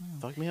pep. Mm.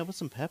 Fuck me up with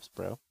some peps,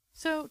 bro.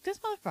 So this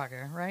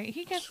motherfucker, right?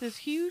 He gets this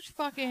huge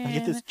fucking... I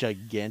get this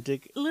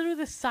gigantic literally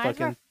the size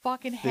of our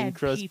fucking thin head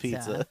crust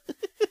pizza.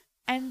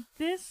 And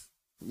this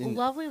And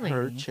lovely lady.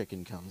 her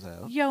chicken comes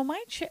out. Yo,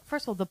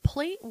 first of all, the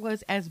plate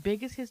was as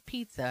big as his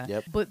pizza.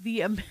 Yep. But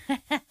the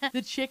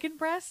the chicken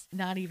breast,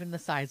 not even the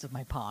size of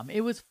my palm.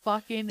 It was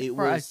fucking It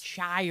for was a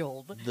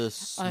child. The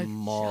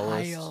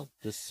smallest, child.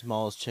 the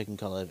smallest chicken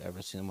cutlet I've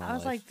ever seen in my life. I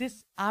was like,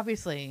 this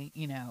obviously,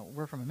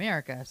 we're from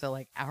America, so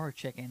like our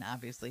chicken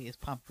obviously is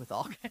pumped with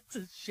all kinds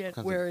of shit Kinds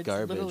of where it's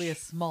literally a garbage.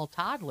 small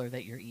toddler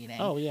that you're eating.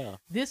 oh yeah.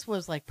 This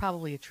was like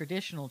probably a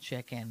traditional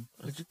chicken.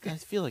 I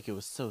feel like it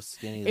was so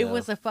skinny. It though.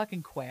 was a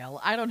fucking quail.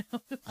 I don't know.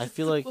 I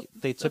feel like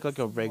they took so like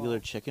a regular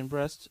small. chicken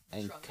breast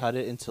and cut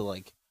it into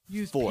like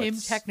Use fourths. PIM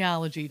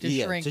technology to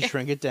shrink. to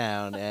shrink it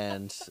down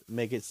and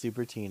make it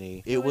super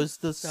teeny. It was was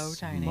the so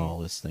tiny.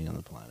 smallest thing on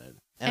the planet.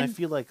 And I And-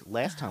 feel like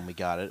last time we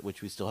got it,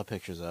 which we still have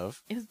pictures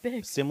of, It's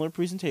big, similar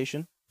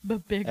presentation.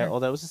 but bigger. All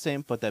that was the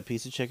same, but that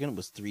piece of chicken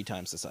was 3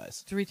 times the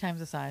size. 3 times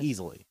the size.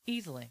 Easily.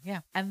 Easily,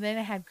 yeah. And then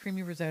it had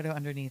creamy risotto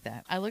underneath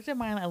that. I looked at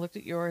mine, I looked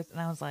at yours, and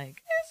I was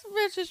like,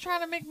 this bitch is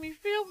trying to make me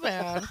feel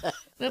bad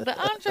that the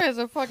entrees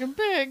are fucking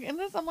big. And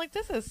this, I'm like,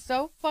 this is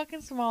so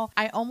fucking small.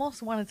 I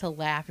almost wanted to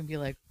laugh and be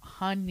like,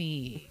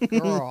 honey,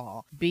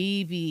 girl,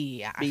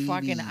 baby,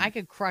 I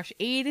could crush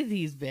 8 of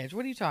these, bitch.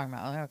 What are you talking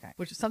about? Okay.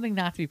 Which is something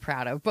not to be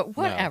proud of, but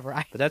whatever.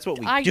 But that's what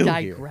we I do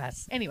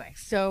digress. Anyway,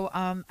 so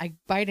I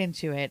bite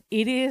into it.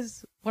 It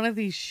is one of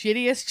these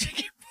shittiest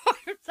chicken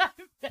parms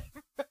I've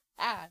ever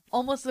had.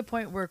 Almost to the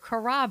point where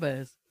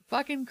Carrabba's,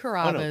 fucking here.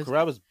 Oh no, Carrabba's,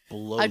 Carrabba's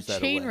blows a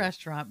that chain away.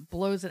 restaurant,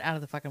 blows it out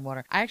of the fucking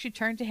water. I actually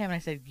turned to him and I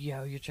said,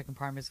 yo, your chicken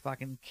parm is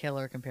fucking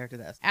killer compared to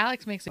this.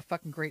 Alex makes a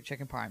fucking great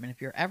chicken parm, and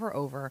if you're ever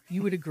over,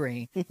 you would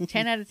agree.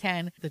 10 out of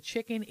 10. The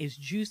chicken is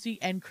juicy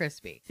and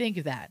crispy. Think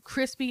of that.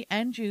 Crispy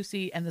and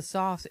juicy, and the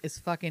sauce is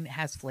fucking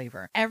has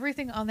flavor.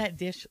 Everything on that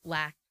dish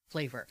lacked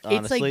flavor. It's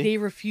Honestly? like they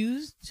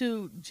refuse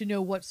to know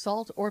what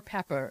salt or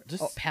pepper.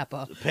 Just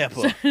pepper.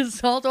 pepper.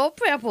 Salt or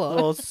pepper.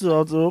 Oh,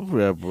 salt or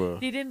pepper.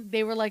 They didn't.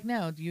 They were like,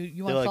 no. Do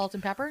you want They're like, salt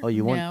and pepper? Oh,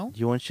 you no.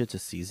 want shit to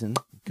season?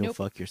 Go Nope.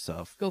 fuck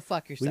yourself. Go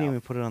fuck We yourself. didn't even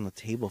put it on the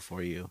table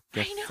for you.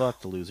 Go I know.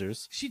 fuck the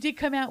losers. She did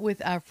come out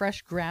with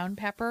fresh ground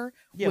pepper,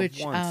 Yeah,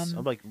 which once.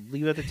 I'm like,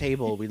 leave it at the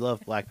table. We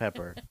love black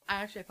pepper.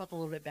 I felt a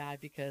little bit bad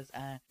because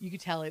you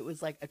could tell it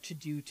was like a to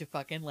do to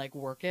fucking like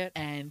work it,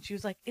 and she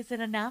was like, "Is it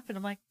enough?" And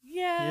I'm like,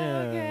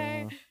 "Yeah, okay."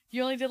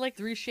 You only did like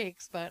 3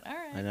 shakes, but all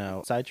right. I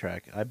know.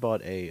 Sidetrack. I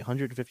bought a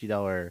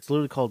 $150. It's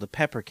literally called a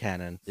pepper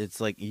cannon.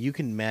 It's like you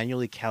can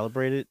manually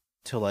calibrate it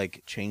to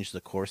like change the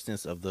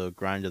coarseness of the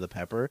grind of the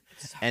pepper,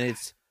 So and good.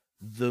 it's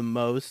the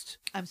most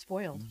I'm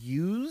spoiled.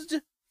 used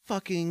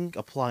fucking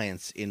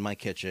appliance in my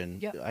kitchen.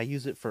 Yep. I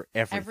use it for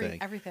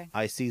everything. Everything.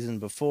 I season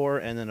before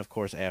and then of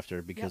course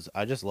after because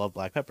I just love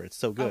black pepper. It's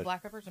so good. Oh,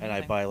 black pepper's and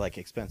amazing. I buy like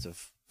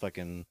expensive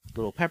fucking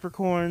little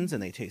peppercorns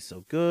and they taste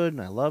so good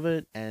and I love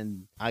it.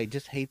 And I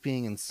just hate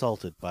being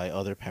insulted by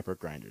other pepper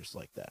grinders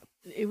like that.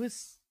 It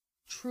was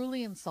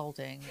truly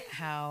insulting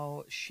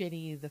how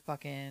shitty the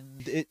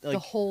fucking The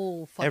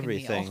whole fucking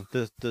everything.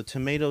 meal. The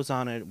tomatoes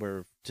on it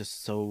were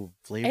just so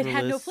flavorless. It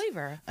had no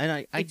flavor. And I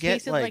It get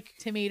tasted like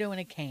tomato in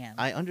a can.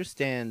 I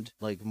understand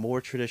like more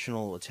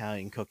traditional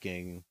Italian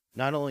cooking.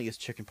 Not only is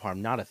chicken parm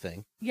not a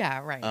thing, Yeah,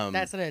 right.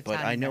 That's an Italian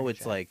but I know beverage,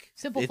 it's yeah. like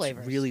Simple it's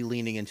flavors. really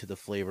leaning into the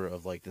flavor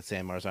of like the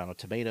San Marzano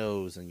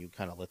tomatoes, and you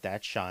kind of let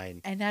that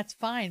shine. And that's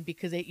fine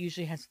because it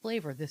usually has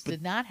flavor. This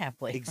did not have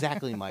flavor.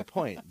 Exactly my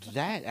point.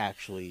 That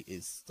actually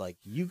is like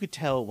you could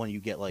tell when you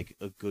get like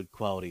a good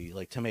quality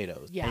like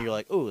tomatoes, Yeah. and you're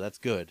like, oh, that's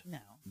good. No.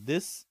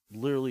 This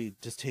literally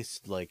just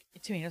tastes like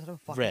Tomatoes out of a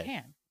fucking red.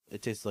 can.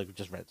 It tastes like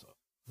just red sauce.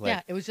 Like,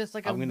 Yeah, it was just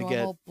like I'm a gonna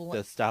normal get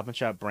the Stop and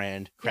Shop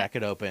brand, crack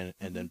it open,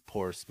 and Mhm. then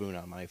pour a spoon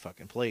on my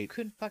fucking plate,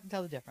 Couldn't fucking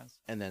tell the difference.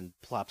 and then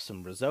plop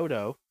some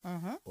risotto.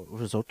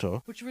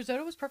 Risotto. Which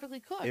risotto was perfectly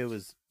cooked. It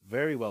was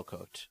very well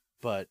cooked,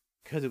 but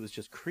because it was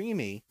just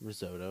creamy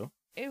risotto,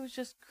 It was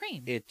just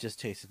cream. it just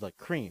tasted like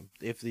cream.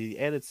 If they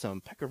added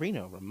some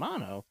pecorino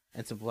romano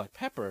and some black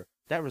pepper,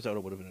 that risotto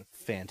would have been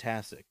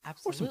fantastic.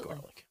 Absolutely. Or some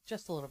garlic.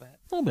 Just a little bit.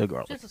 A little bit of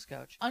garlic. Just a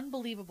scotch.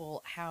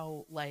 Unbelievable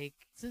how, like,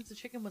 since the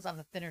chicken was on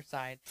the thinner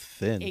side,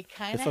 Thin. it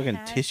kind It's of fucking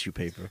had, tissue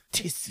paper.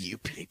 Tissue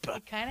paper.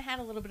 It kind of had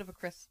a little bit of a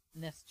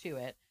crispness to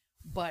it,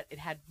 but it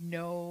had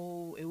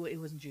no. It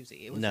wasn't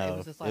juicy. It was. No, It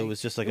was just like. it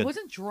was just like it a.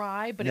 wasn't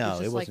dry, but no, it was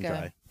just wasn't like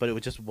dry. But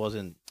it just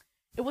wasn't.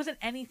 It wasn't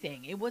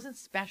anything. It wasn't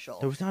special.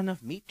 There was not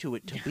enough meat to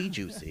it to be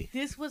juicy.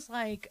 This was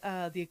like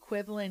the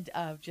equivalent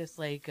of just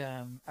like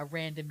a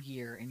random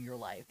year in your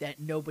life that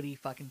nobody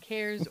fucking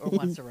cares or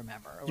wants to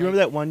remember. You remember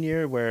that one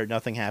year where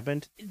nothing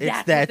happened? It's That's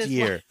what that this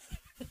year.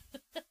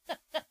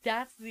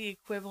 That's the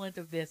equivalent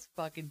of this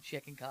fucking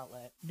chicken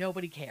cutlet.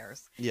 Nobody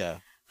cares. Yeah.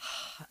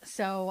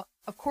 So,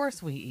 of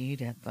course we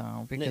eat it,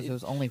 though, because it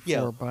was only 4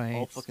 Yeah, bites.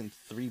 all fucking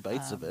 3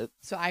 bites of it.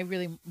 So I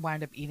really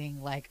wound up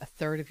eating like a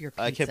third of your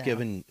pizza. I kept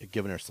giving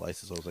her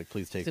slices. I was like,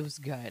 please take. It was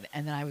good.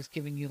 And then I was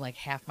giving you like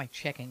half my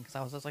chicken because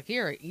I was just like,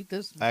 here, eat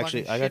this.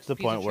 Actually, fucking I got shit to the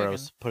piece of point where I chicken.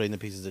 was putting the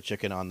pieces of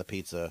chicken on the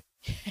pizza,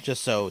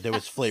 just so there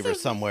was flavor So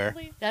somewhere.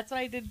 lovely. That's what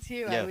I did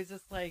too. Yeah. I was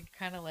just like,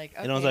 kind of like,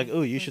 okay, And I was like,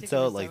 "Oh, you I'm should gonna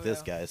sell it take a like this,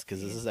 risotto. guys,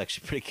 because this is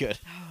actually pretty good."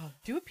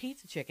 Do a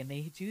pizza chicken.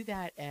 They do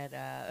that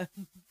at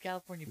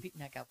California,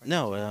 not California.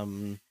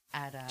 No,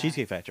 at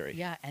Cheesecake Factory.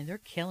 Yeah, and they're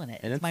killing it.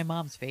 And it's it's- my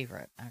mom's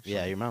favorite, actually.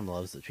 Yeah, your mom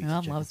loves the pizza. My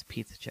mom chicken. loves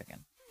pizza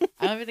chicken.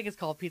 I don't even think it's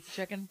called pizza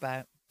chicken,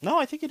 but No,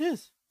 I think it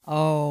is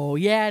oh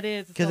yeah, it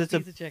is. because called it's a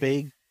pizza chicken.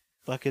 big,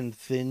 fucking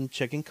thin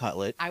chicken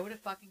cutlet. I would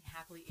have fucking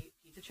happily ate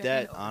pizza chicken.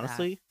 That over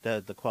honestly,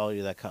 the quality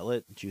of that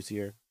cutlet,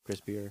 juicier,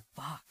 crispier.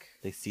 that. Fuck.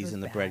 They season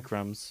the bad.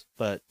 breadcrumbs,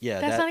 but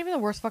yeah, That's that not even the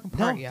worst fucking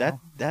part, no, yo.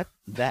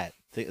 that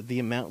the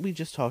amount we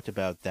just talked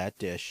about that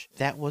dish,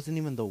 that wasn't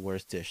even the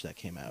worst dish that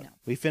came out. No.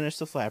 We finished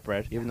the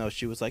flatbread, even though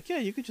she was like, "Yeah,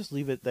 you could just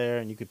leave it there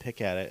and you could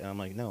pick at it," and I'm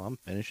like, "No, I'm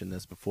finishing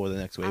this before the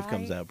next wave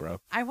comes out, bro."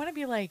 I want to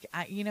be like,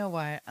 you know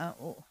what,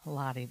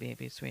 Lottie,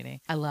 baby,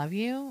 sweetie, I love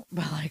you,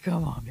 but like,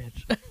 come on,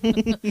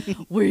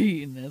 bitch, we're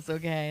eating this,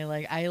 okay?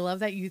 Like, I love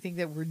that you think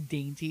that we're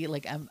dainty.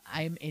 Like,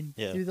 I'm in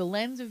through the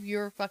lens of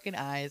your fucking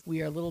eyes.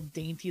 We are little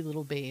dainty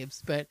little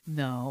babes, but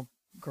no,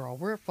 girl,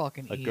 we're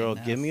fucking Like, eating girl,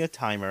 this. give me a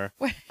timer.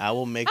 I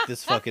will make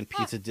this fucking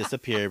pizza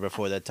disappear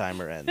before that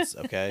timer ends.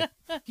 Okay,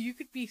 You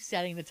could be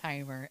setting the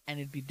timer and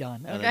it'd be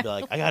done. and Okay? I'd be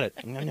like, "I got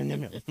it." Nom, nom,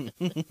 nom,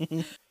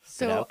 nom.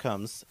 So but out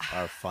comes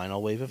our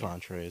final wave of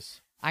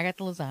entrees. I got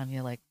the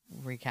lasagna. Like,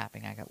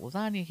 recapping, I got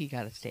lasagna. He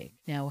got a steak.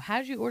 Now, how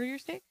did you order your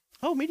steak?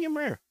 Oh, medium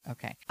rare.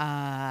 Okay.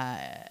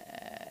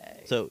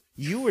 So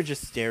you were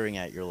just staring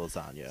at your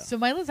lasagna. So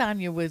my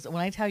lasagna was,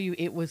 when I tell you,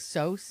 it was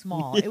so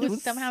small. It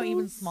was somehow so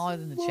even smaller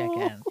than the small.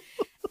 chicken.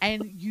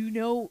 And you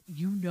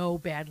know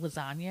bad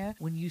lasagna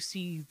when you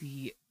see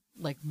the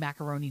like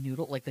macaroni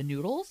noodle, like the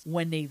noodles,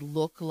 when they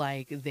look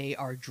like they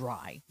are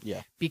dry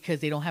Yeah. because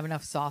they don't have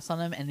enough sauce on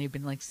them and they've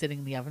been like sitting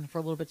in the oven for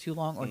a little bit too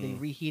long, or they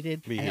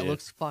reheated and it Reheated.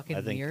 looks fucking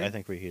I think weird. I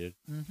think reheated.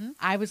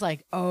 I was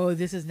like, oh,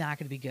 this is not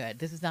going to be good.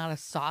 This is not a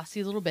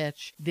saucy little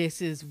bitch.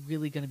 This is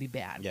really going to be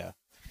bad. Yeah.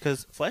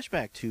 Because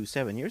flashback to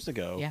 7 years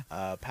ago,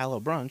 Yeah. Palo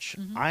Brunch,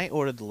 I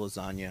ordered the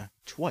lasagna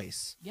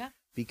twice Yeah.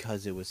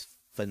 because it was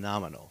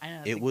phenomenal. I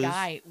know. It the was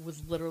guy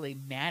was literally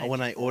mad at when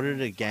me I for ordered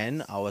ordering it again,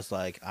 twice. I was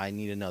like, I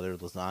need another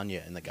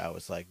lasagna, and the guy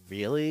was like,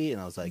 really? And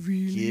I was like,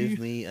 Really? give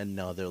me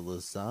another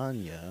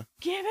lasagna.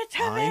 Give it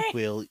to I me.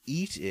 will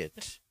eat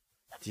it.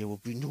 There will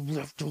be no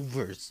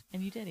leftovers.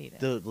 And you did eat it.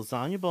 The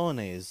lasagna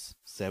bolognese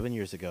 7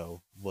 years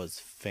ago was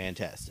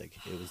fantastic.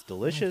 It was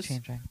delicious.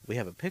 Life-changing. We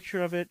have a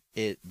picture of it.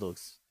 It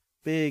looks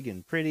big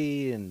and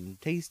pretty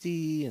and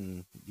tasty,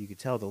 and you could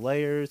tell the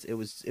layers. It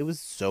was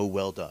so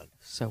well done.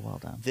 So well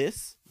done.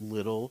 This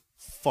little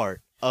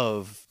fart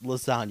of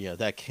lasagna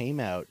that came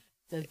out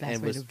The best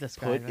and way was to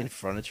describe put it. in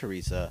front of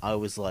Teresa, I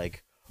was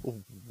like,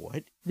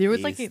 What? There was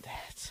is like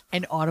that?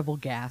 an audible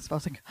gasp. I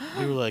was like,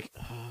 We were like,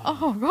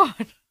 oh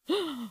God.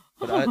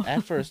 But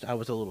at first, I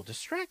was a little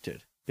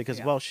distracted because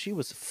Yeah. while she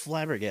was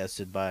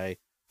flabbergasted by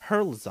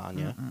her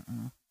lasagna,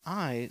 Mm-mm-mm.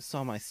 I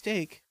saw my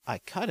steak. I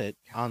cut it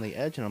on the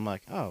edge, and I'm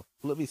like, oh,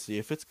 let me see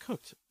if it's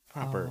cooked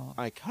proper. Oh.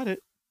 I cut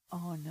it.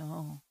 Oh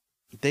no.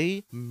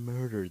 They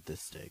murdered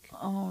this steak.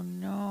 Oh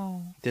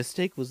no. This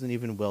steak wasn't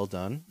even well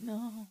done.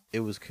 No.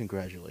 It was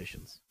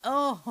congratulations.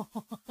 Oh.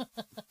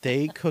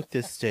 They cooked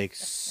this steak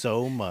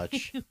so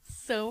much,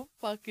 So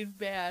fucking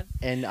bad.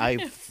 and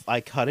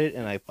I cut it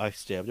and I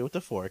stabbed it with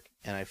a fork,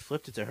 and I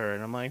flipped it to her,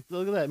 and I'm like,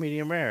 look at that,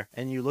 medium rare.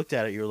 And you looked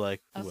at it, you're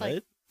like, I was what?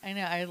 like, I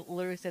know. I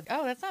literally said,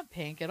 "Oh, that's not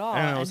pink at all."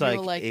 And I was you like,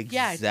 were like,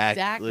 "Yeah,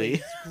 exactly. exactly.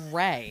 It's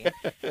gray."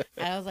 And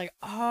I was like,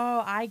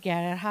 "Oh, I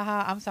get it.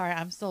 Haha. I'm sorry.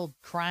 I'm still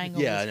crying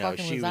over Yeah, this no,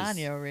 fucking she was-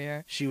 lasagna over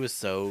here." She was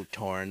so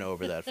torn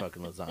over that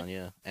fucking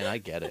lasagna, and I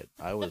get it.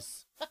 I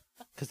was,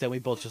 because then we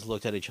both just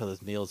looked at each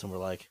other's meals and were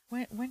like,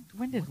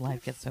 When did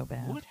life get so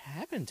bad? what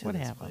happened to What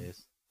this happened?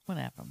 place? What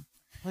happened?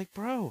 Like,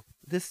 bro,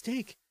 this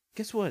steak.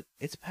 Guess what?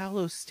 It's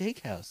Paolo's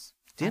Steakhouse.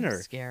 I'm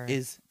Dinner scared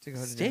is to go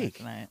to dinner steak.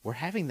 tonight. We're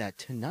having that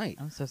tonight.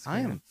 I'm so scared. I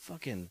am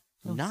fucking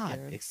I'm not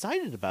scared.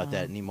 excited about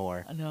that Oh.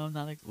 anymore. No, I'm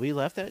not. We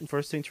left that, and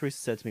first thing Teresa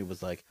said to me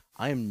was like,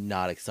 I am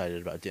not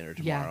excited about dinner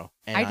tomorrow.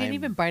 And I didn't I'm-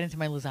 even bite into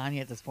my lasagna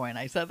at this point.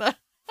 I said that.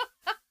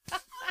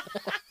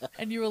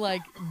 And you were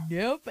like,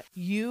 nope.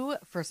 You,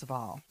 first of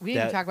all, we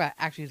didn't That- talk about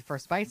actually the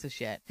first bites of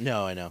shit.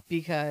 No, I know.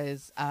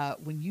 Because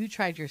when you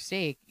tried your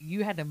steak,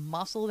 you had to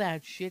muscle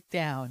that shit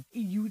down.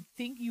 You would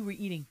think you were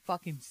eating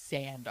fucking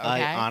sand, okay?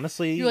 I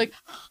honestly, You're like,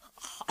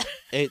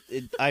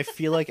 I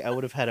feel like I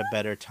would have had a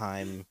better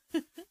time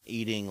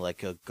eating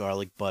like a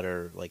garlic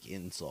butter like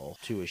insole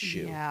to a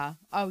shoe. yeah.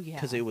 Oh, yeah.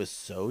 Because it was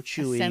so a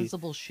chewy.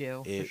 sensible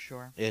shoe, for It-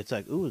 sure. It's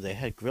like, ooh, they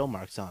had grill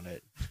marks on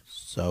it.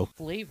 So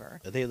Flavor.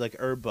 they had like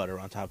herb butter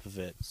on top of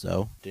it.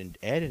 So didn't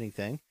add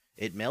anything.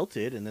 It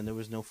melted and then there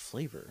was no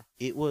flavor.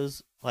 It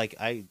was like,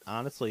 I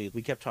honestly,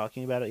 we kept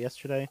talking about it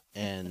yesterday,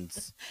 and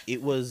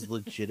it was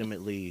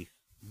legitimately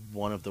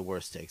one of the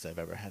worst steaks I've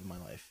ever had in my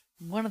life.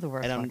 One of the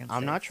worst And fucking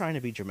I'm not steaks. trying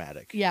to be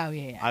dramatic. Yeah,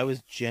 yeah, yeah. I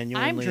was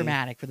genuinely. I'm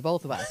dramatic for the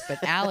both of us,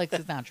 but Alex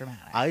is not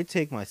dramatic. I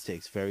take my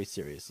steaks very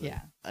seriously.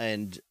 Yeah.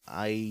 And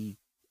I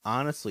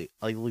honestly,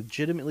 I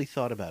legitimately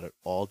thought about it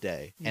all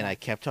day. And Yeah. I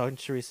kept talking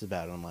to Teresa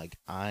about it. I'm like,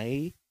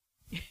 I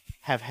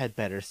have had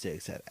better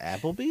steaks at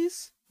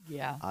Applebee's.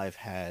 Yeah. I've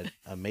had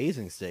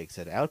amazing steaks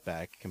at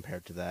Outback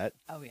compared to that.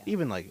 Oh, yeah.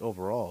 Even like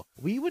overall.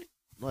 We would,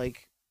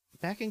 like,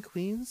 back in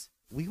Queens,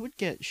 we would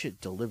get shit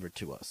delivered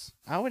to us.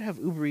 I would have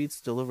Uber Eats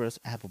deliver us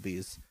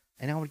Applebee's,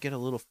 and I would get a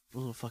little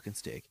fucking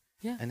steak.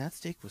 Yeah. And that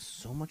steak was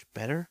so much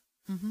better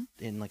Mm-hmm.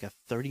 in like a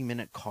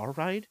 30-minute car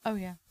ride Oh,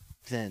 yeah.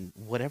 than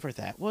whatever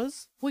that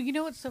was. Well, you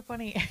know what's so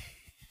funny?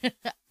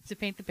 To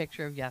paint the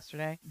picture of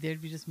yesterday, there'd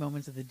be just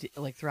moments of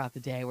like throughout the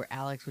day where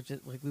Alex would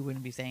just like, we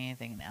wouldn't be saying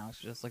anything, and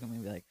Alex would just look at me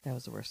and be like, "That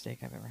was the worst steak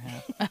I've ever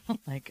had."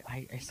 Like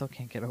I still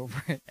can't get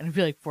over it, and it'd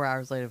be like 4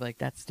 hours later, like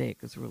that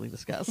steak was really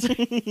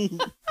disgusting.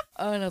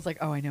 Oh, and I was like,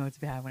 "Oh, I know it's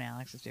bad when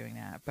Alex is doing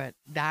that," but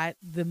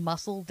the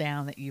muscle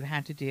down that you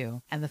had to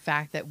do, and the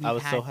fact that we I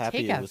was had so happy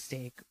it takeout was-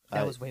 steak,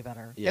 that was way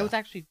better. yeah. It was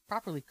actually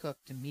properly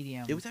cooked and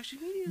medium. It was actually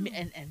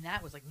medium. And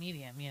that was like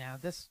medium, you know.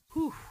 This,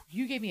 whew,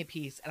 you gave me a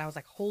piece, and I was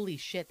like, "Holy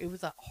shit!" It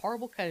was a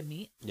horrible cut of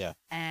meat, Yeah.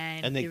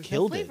 and And they there was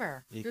killed no it.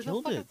 flavor. They There's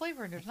killed no fucking it.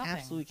 flavor, and there's nothing.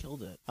 Absolutely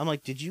killed it. I'm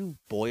like, did you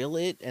boil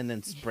it and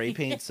then spray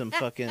paint some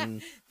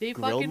fucking They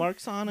grill fucking,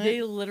 marks on it?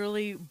 They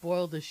literally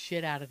boiled the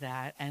shit out of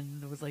that,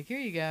 and it was like, "Here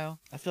you go."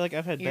 I feel like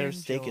I've had better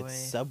steak Enjoy. at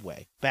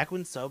Subway. Back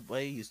when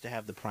Subway used to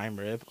have the prime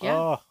rib. Yeah.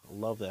 Oh, I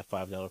love that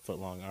 $5 foot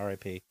long.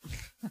 R.I.P.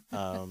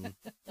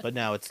 But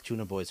now it's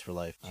Tuna Boys for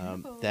life. Tuna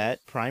Boys.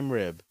 That prime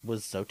rib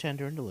was so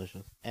tender and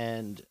delicious,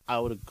 and I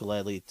would have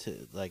gladly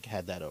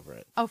had that over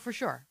it. Oh, for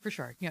sure, for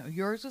sure. You know,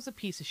 yours was a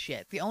piece of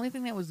shit. The only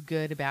thing that was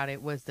good about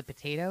it was the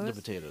potatoes.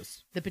 The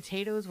potatoes. The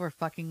potatoes were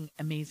fucking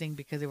amazing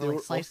because they were They like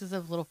were slices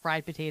of little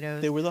fried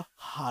potatoes. They were the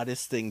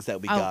hottest things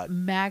that we Oh, got.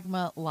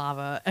 magma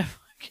lava,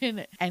 and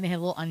it had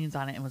little onions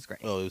on it, and it was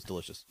great. Oh, it was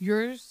delicious.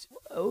 Yours,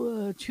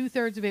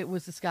 2/3 of it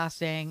was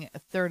disgusting. A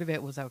third of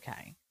it was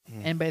okay.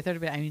 Mm. And by a third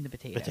of it, I mean the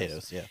potatoes.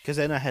 Potatoes, yeah. Because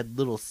then I had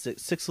little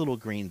six little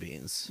green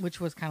beans Which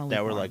was kind of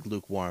that were like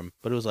lukewarm,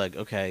 but it was like,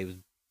 okay, it was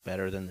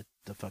better than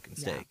the fucking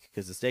Yeah. steak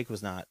because the steak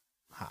was not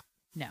hot.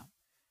 No.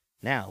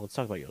 Now let's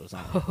talk about your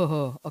lasagna.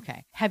 Oh,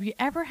 okay. Have you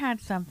ever had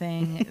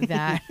something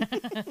that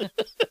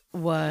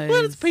was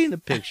Let's paint a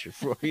picture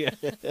for you.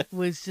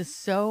 was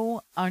just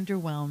so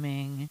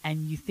underwhelming,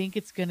 and you think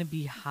it's going to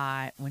be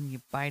hot when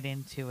you bite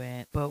into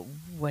it, but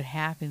what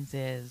happens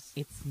is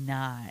it's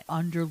not.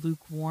 Under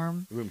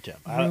lukewarm. Room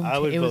temp. Room I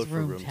would it was vote for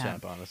room room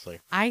temp. temp, honestly.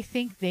 I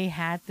think they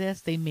had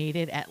this. They made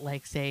it at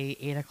like say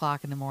 8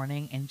 o'clock in the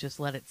morning and just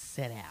let it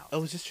sit out. I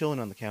was just chilling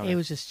on the counter. It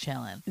was just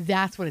chilling.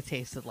 That's what it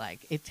tasted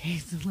like. It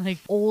tasted like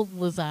old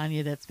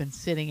lasagna that's been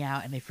sitting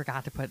out and they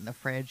forgot to put it in the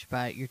fridge,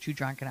 but you're too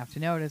drunk enough to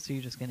notice, so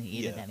you're just going to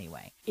eat it Yeah.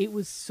 anyway. It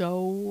was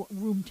so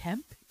room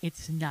temp.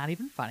 It's not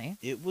even funny.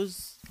 It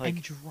was And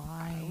like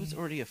dry. I was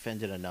already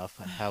offended enough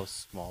at how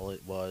small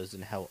it was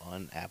and how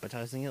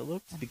unappetizing it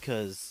looked,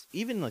 because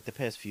even like the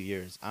past few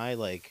years, I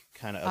like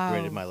kind of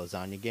upgraded my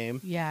lasagna game.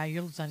 Yeah,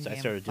 your lasagna So I game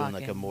started doing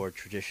like a fucking- more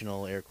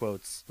traditional air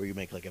quotes where you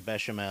make like a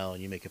bechamel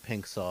and you make a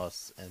pink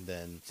sauce, and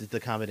then the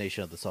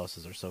combination of the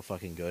sauces are so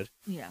fucking good.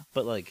 Yeah.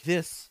 But like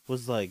this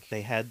was like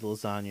they had the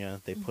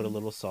lasagna, they put a Mhm.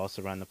 little sauce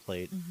around the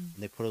plate, Mhm.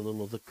 and they put a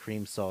little of the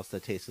cream sauce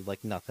that tasted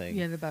like nothing.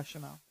 Yeah, the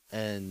bechamel.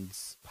 And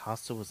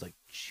pasta was like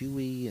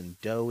chewy and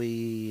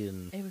doughy,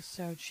 and It was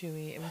so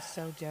chewy. It was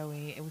so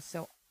doughy. It was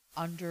so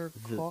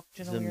undercooked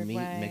in a the weird meat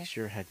way.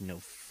 mixture had no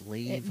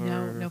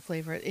flavor. No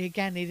flavor.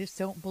 Again, they just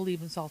don't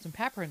believe in salt and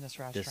pepper in this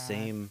The restaurant.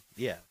 same,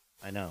 yeah,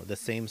 I know. The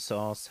same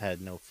sauce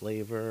had no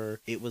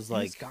flavor. It was It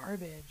like was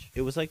garbage.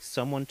 it was like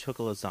someone took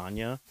a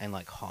lasagna and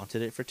like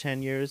haunted it for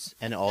 10 years,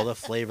 and all the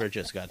flavor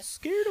just got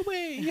scared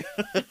away.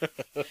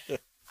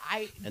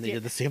 And they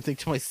did the same thing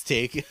to my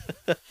steak.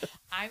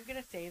 I'm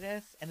gonna say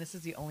this, and this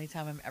is the only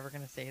time I'm ever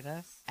gonna say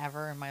this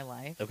ever in my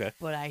life. Okay.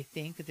 But I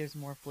think that there's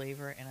more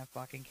flavor in a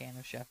fucking can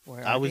of Chef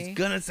Boyardee I was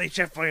gonna say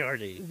Chef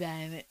Boyardee.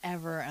 than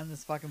ever on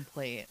this fucking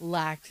plate.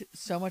 Lacked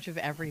so much of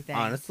everything.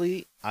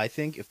 Honestly, I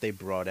think if they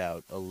brought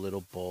out a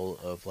little bowl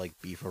of like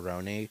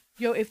beefaroni,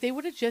 Yo, if they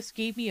would have just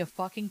gave me a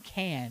fucking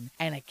can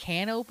and a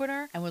can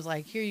opener and was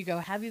like, "Here you go,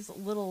 have these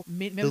little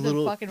remember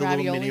the fucking the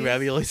little raviolis?" mini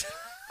raviolis.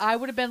 I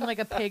would have been like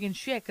a pig in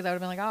shit because I would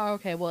have been like, "Oh,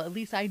 okay, well at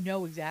least I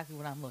know exactly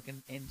what I'm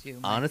looking into."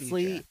 in my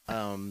Honestly,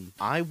 future."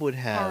 I would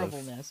have.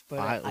 Horribleness, but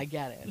I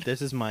get it.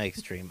 This is my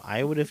extreme.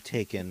 I would have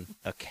taken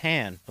a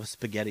can of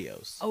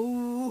SpaghettiOs.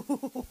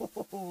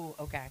 Oh,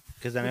 okay.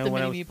 Because I With know the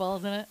when I mini was. meatballs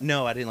in it.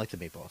 No, I didn't like the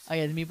meatballs. Oh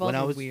yeah, the meatballs when I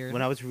are was weird.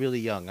 when I was really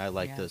young, I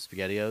liked Yeah. the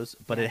SpaghettiOs,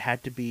 but Yeah. it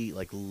had to be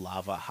like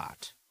lava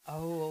hot.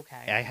 Oh,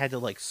 okay. I had to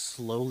like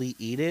slowly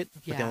eat it,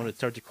 but then Yeah. when it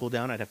started to cool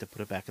down, I'd have to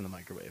put it back in the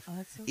microwave. Oh,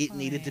 that's so It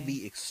needed to funny.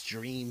 be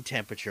extreme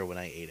temperature when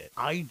I ate it.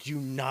 I do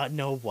not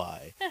know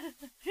why.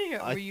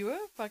 Were you a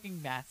fucking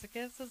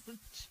masochist as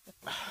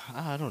a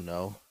I don't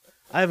know.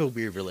 I have a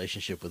weird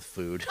relationship with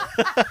food.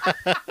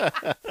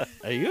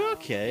 Are you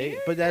okay?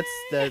 But that's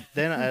that.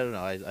 Then I don't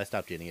know. I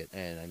stopped eating it,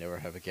 and I never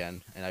have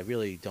again. And I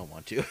really don't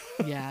want to.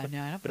 Yeah,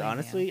 no, I don't. But blame you.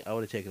 honestly, I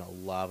would have taken a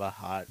lava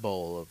hot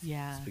bowl of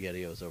Yeah.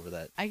 SpaghettiOs over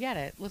that. I get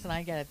it. Listen,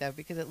 I get it though,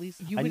 because at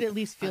least you I would kn- at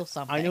least feel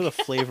something. I know the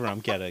flavor I'm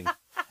getting,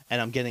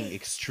 and I'm getting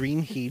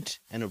extreme heat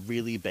and a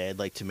really bad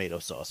like tomato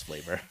sauce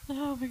flavor.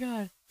 Oh my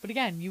god. But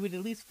again, you would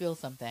at least feel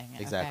something.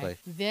 okay? Exactly.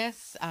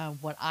 This,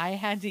 what I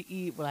had to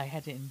eat, what I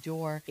had to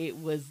endure, it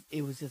was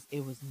a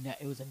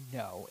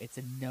no. It's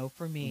a no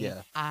for me.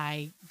 Yeah.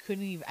 I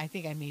couldn't even, I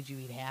think I made you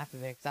eat half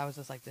of it because I was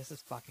just like, this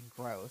is fucking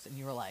gross. And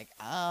you were like,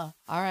 all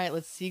right,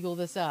 let's seagull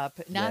this up.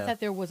 Not Yeah.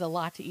 that there was a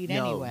lot to eat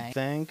No, anyway.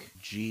 thank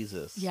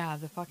Jesus. Yeah,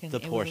 the fucking The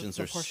it was- portions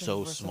the are portions so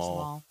were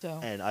small. So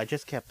And I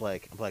just kept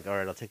like, I'm like, all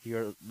right, I'll take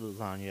your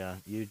lasagna.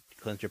 You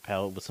cleanse your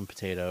palate with some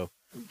potato.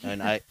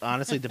 And I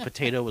honestly, the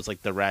potato was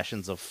like the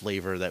rations of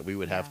flavor that we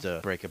would have Yeah. to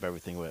break up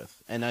everything with.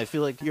 And I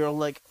feel like you're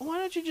like, why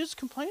don't you just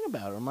complain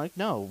about it? I'm like,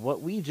 no,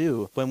 what we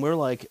do when we're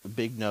like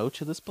big no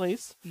to this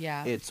place,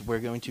 yeah. it's we're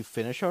going to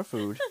finish our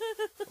food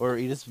or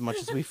eat as much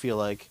as we feel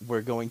like.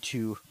 We're going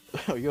to.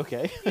 Are you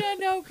okay? Yeah,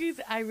 no,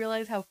 because I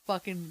realize how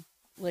fucking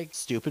like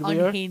Stupid we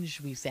are. unhinged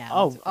we sound.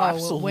 Oh,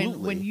 absolutely.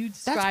 When you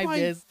describe why-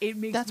 this, it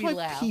makes That's me why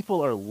laugh.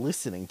 people are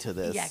listening to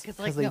this. Yeah,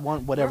 because they no,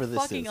 want whatever we're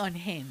this fucking is.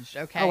 unhinged.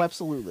 Okay. Oh,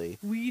 absolutely.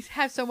 We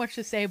have so much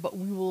to say, but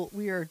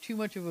we are too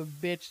much of a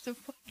bitch to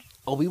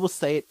Oh, we will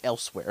say it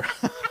elsewhere.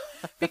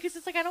 because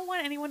it's like I don't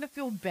want anyone to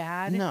feel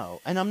bad.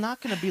 No, and I'm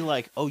not gonna be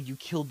like, oh, you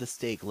killed the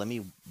steak. Let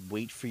me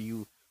wait for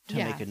you to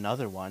Yeah. make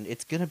another one.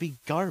 It's gonna be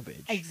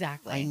garbage.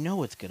 Exactly. I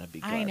know it's gonna be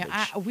garbage.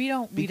 I know. We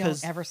don't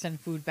Because ever send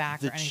food back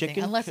the or anything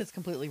chicken unless co- it's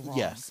completely wrong.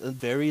 Yes, on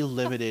very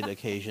limited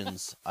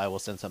occasions I will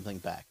send something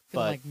back.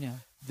 Feel But like no.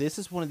 this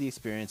is one of the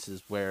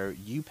experiences where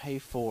you pay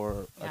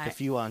for like Yeah, a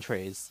few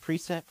entrees,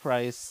 preset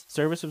price,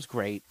 service was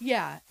great.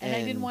 Yeah, and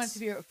I didn't want it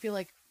to And- be feel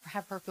like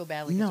have her feel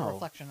bad like it's a No.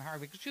 reflection on her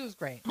because she was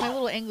great. My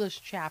little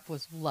English chap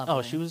was lovely.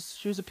 Oh, she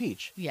was a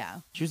peach. Yeah.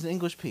 She was an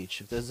English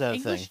peach. If there's that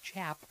English thing,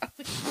 chap.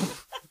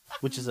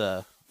 which is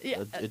a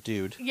Yeah. a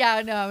dude.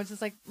 Yeah, no, it's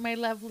just like my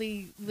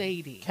lovely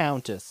lady.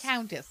 Countess.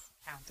 Countess.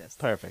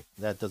 Perfect.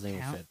 That doesn't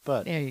even Count. fit.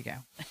 But There you go.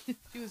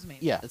 She was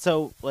amazing. yeah,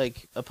 so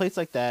like a place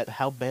like that,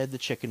 how bad the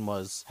chicken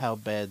was, how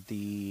bad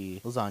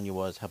the lasagna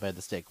was, how bad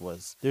the steak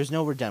was. There's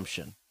no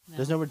redemption.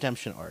 There's no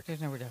redemption arc.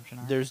 There's no redemption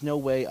arc. There's no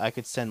way I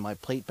could send my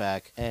plate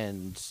back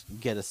and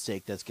get a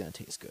steak that's gonna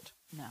taste good.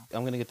 No.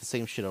 I'm gonna get the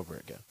same shit over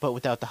again, but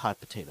without the hot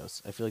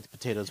potatoes. I feel like the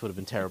potatoes would have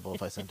been terrible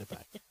if I sent it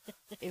back.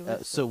 It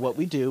was So what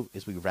we do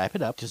is we wrap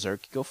it up.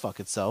 Dessert can go fuck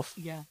itself.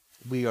 Yeah.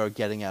 We are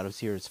getting out of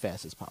here as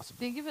fast as possible.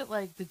 Think of it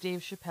like the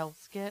Dave Chappelle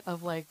skit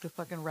of like the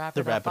fucking wrap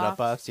The it wrap up it up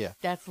box, yeah.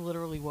 That's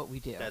literally what we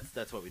do.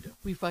 That's what we do.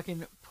 We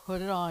fucking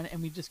put it on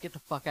and we just get the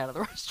fuck out of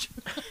the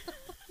restaurant.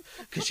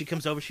 Because she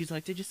comes over, she's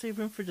like, "Did you save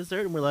room for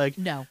dessert?" And we're like,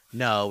 No.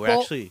 "No, we're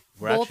Both- actually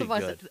Both of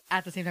us good."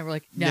 at the same time were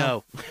like,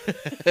 no.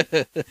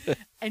 No.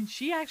 And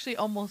she actually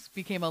almost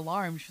became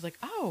alarmed. She was like,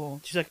 oh.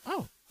 She's like,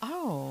 "Oh,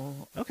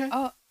 Oh. Okay.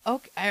 Oh,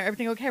 okay.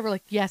 Everything okay? We're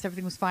like, yes,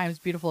 everything was fine. It was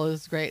beautiful. It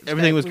was great.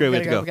 Everything was great. We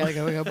had to go. We gotta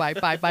go. We gotta go. Bye.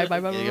 Bye. Bye. Bye.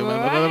 Bye. Yeah,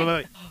 Bye.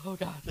 bye. Oh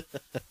God.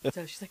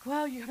 So she's like,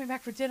 well, you're coming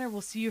back for dinner.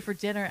 We'll see you for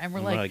dinner. And we're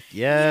I'm like,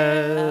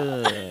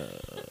 yeah.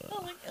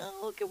 I'm like,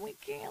 oh, can we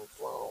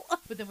cancel?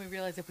 But then we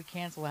realize if we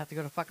cancel, we'll have to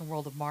go to fucking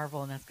World of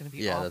Marvel, and that's going to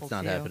be awful that's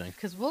not too. happening.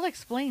 Because we'll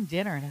explain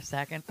dinner in a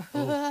second.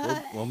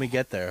 When we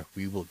get there,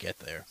 we will get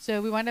there.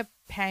 So we wind up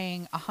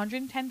paying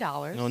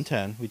 $110. No,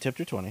 10. We tipped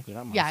her 20. We're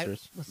not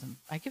monsters. Listen,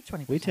 I give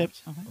 20%. We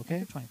tipped. Okay. I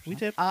give 20%. We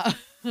tipped.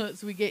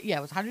 So we get, it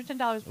was $110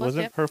 plus It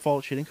wasn't tip. her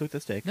fault. She didn't cook the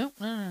steak. No.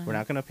 We're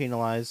not going to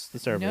penalize the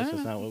service. No,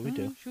 That's not what we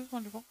do. She was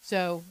wonderful.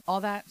 So all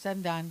that said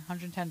and done,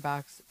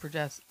 $110 for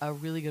just a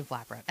really good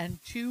flatbread and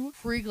 2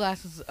 free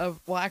glasses of,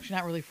 well, actually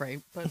not really free,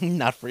 but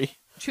Not free.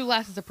 2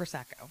 glasses of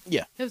Prosecco.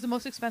 Yeah. It was the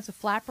most expensive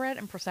flatbread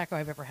and Prosecco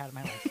I've ever had in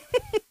my life.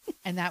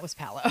 And that was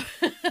Palo.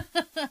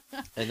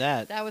 And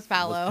that was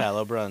Palo.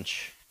 Palo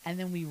brunch. And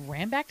then we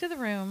ran back to the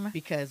room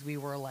because we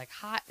were like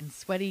hot and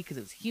sweaty because it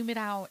was humid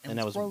out and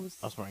it was gross.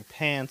 I was wearing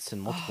pants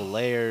and multiple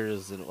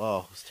layers, and it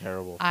was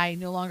terrible. I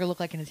no longer looked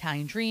like an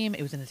Italian dream.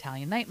 It was an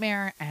Italian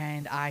nightmare,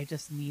 and I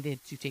just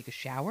needed to take a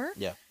shower.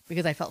 Yeah.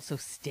 Because I felt so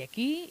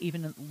sticky,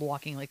 even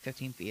walking like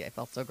 15 feet, I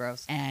felt so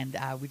gross. And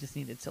we just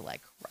needed to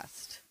like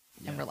rest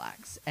and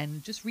relax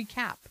and just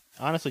recap.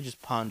 Honestly,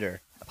 just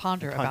ponder About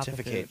the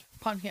pontificate. food.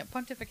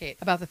 Pontificate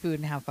about the food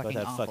and how fucking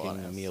about that awful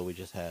fucking it is. meal we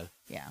just had.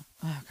 Yeah.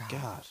 Oh, God.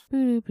 God.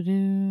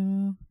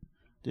 Boo-doo-ba-doo.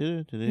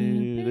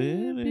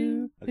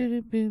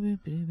 Okay.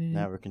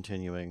 Now we're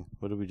continuing.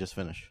 What did we just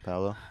finish?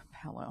 Paolo?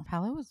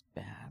 Palo was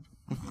bad.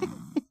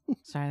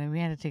 Sorry, we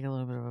had to take a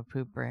little bit of a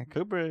poop break.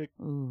 Poop break.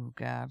 Ooh,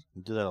 God.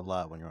 You do that a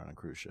lot when you're on a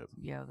cruise ship.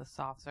 Yo, the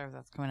soft serve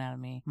that's coming out of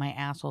me. My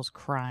asshole's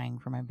crying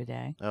for my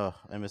bidet. Oh,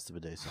 I miss the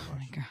bidet so Oh, my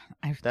much. God.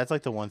 That's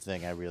like the one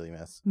thing I really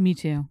miss. Me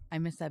too. I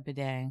miss that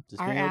bidet.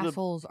 Just Our being able to-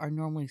 assholes are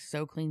normally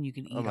so clean you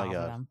can eat Oh my off God.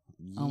 of them.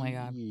 Oh my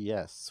God.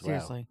 Yes. Wow.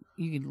 Seriously.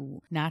 You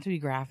can, not to be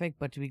graphic,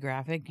 but to be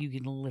graphic, you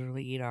can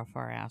literally eat off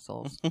our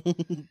assholes.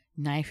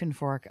 Knife and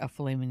fork, a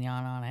filet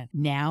mignon on it.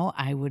 Now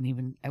I wouldn't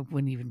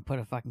even put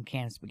a fucking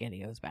can of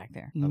SpaghettiOs back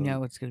there. You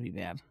know it's gonna be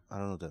bad. I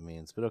don't know what that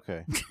means, but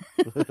okay.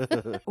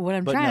 What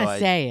I'm But trying no, to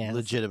say is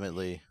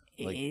legitimately,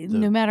 like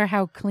no matter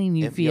how clean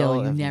you if feel, y'all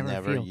you have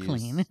never feel used-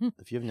 clean.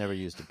 If you've never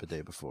used a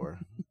bidet before,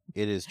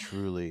 it is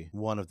truly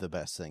one of the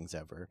best things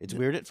ever. It's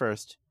weird at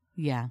first,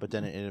 Yeah. but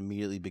then it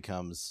immediately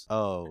becomes,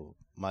 oh,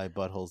 my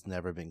butthole's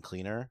never been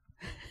cleaner.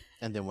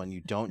 And then when you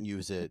don't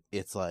use it,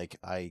 it's like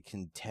I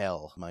can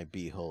tell my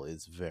beehole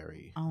is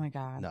very. Oh my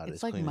God. Not It's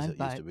as like clean as mud it used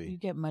butt. to be. You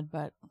get mud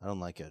butt. I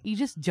don't like it. You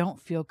just don't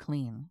feel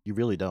clean. You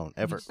really don't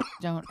ever. You just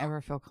don't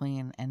ever feel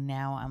clean. And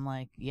now I'm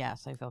like,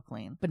 yes, I feel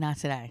clean. But not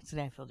today.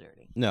 Today I feel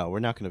dirty. No, we're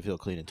not going to feel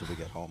clean until we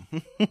get home.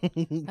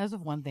 That's the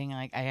one thing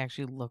like I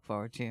actually look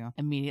forward to.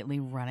 Immediately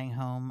running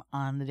home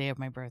on the day of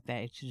my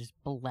birthday to just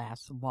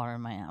blast some water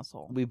in my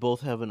asshole. We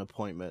both have an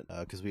appointment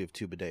because we have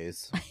 2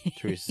 bidets.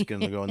 Teresa's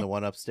going to go in the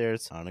one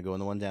upstairs. I'm going to go in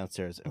the one downstairs,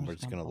 and we're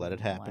just going to let it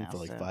happen for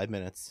like 5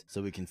 minutes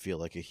so we can feel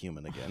like a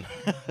human again.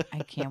 I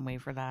can't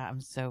wait for that.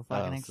 I'm so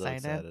fucking I'm so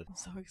excited. excited. I'm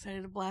so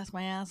excited to blast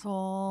my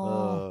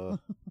asshole.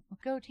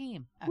 Go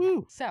team. Okay.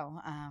 Woo. So,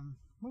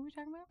 what were we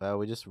talking about?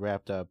 We just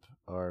wrapped up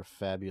our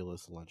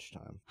fabulous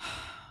lunchtime.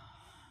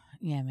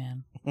 Yeah,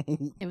 man.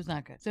 It was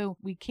not good. So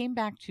we came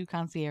back to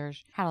concierge,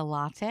 had a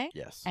latte.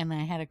 Yes. And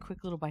I had a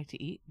quick little bite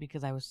to eat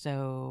because I was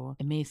so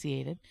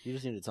emaciated. You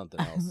just needed something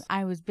else.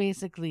 I was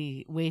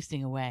basically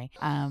wasting away.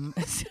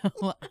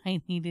 So I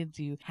needed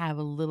to have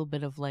a little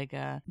bit of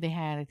they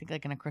had, I think,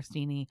 like an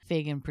crostini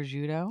fig and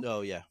prosciutto.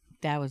 Oh, yeah.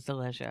 That was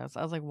delicious.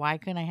 I was like, why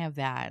couldn't I have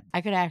that?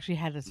 I could have actually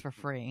had this for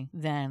free,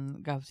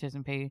 then go upstairs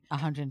and pay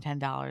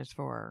 $110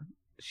 for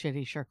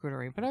shitty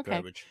charcuterie, but okay.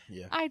 Garbage.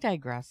 Yeah. I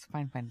digress.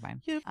 Fine.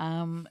 Yep.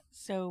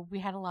 So we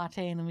had a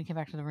latte and then we came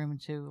back to the room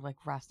to like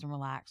rest and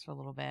relax for a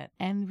little bit.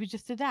 And we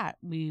just did that.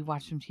 We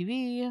watched some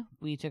TV.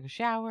 We took a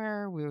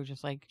shower. We were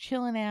just like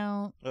chilling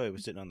out. Oh, he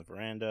was sitting on the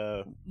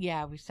veranda.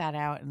 Yeah, we sat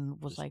out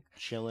and was just like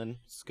chilling,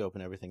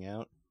 scoping everything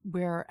out.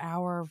 Where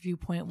our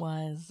viewpoint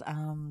was,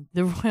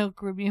 the Royal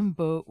Caribbean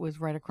boat was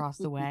right across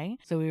the way.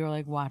 So we were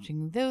like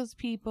watching those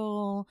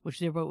people, which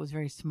their boat was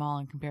very small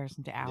in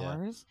comparison to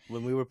ours. Yeah.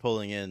 When we were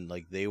pulling in,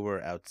 like they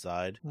were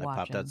outside. I popped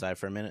Watching. outside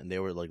for a minute and they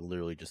were like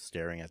literally just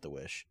staring at the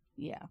Wish.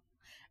 Yeah.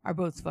 Our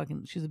boat's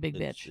she's a big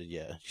bitch.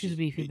 Yeah. She's a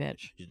beefy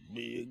bitch. She's a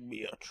big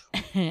bitch.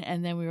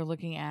 And then we were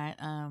looking at,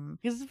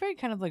 because it's a very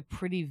kind of like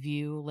pretty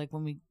view, like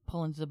when we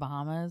pull into the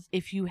Bahamas,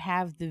 if you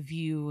have the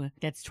view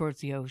that's towards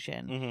the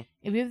ocean. Mm-hmm.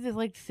 If you have the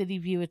like city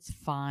view, it's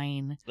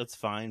fine. That's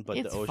fine, but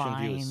It's the ocean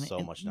view is fine. so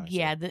much nicer.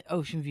 Yeah, the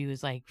ocean view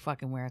is like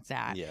fucking where it's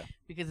at. Yeah.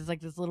 Because it's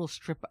like this little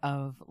strip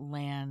of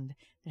land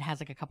that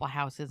has like a couple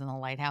houses and a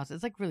lighthouse.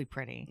 It's like really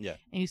pretty. Yeah.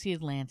 And you see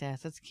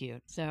Atlantis. It's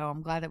cute. So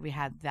I'm glad that we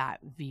had that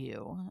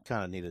view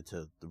Kind of needed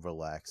to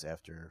relax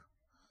after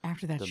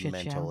after that the shit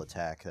mental show.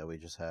 attack that we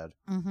just had.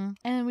 Mm-hmm. And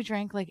then we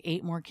drank like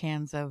 8 more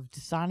cans of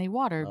Dasani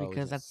water Oh, we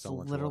because did that's so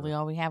much literally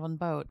water. all we have on the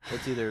boat.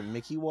 It's either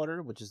Mickey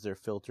water, which is their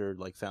filtered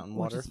like fountain Which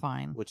water, is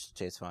fine. which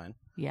tastes fine,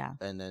 Yeah.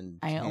 and then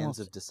I cans almost-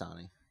 of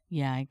Dasani.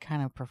 Yeah, I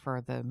kind of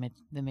prefer the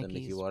Mickey's. The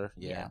Mickey water?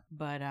 Yeah.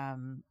 But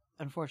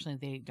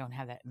unfortunately, they don't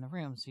have that in the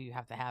room, so you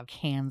have to have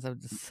cans of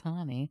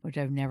Dasani, which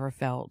I've never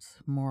felt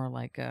more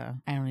like I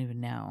don't even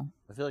know.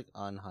 I feel like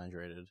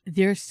unhydrated.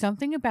 There's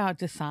something about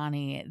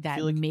Dasani that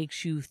like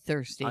makes you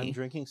thirsty. I'm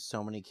drinking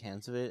so many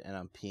cans of it and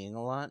I'm peeing a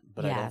lot,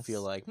 but I don't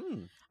feel like,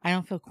 I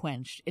don't feel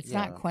quenched. It's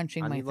not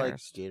quenching my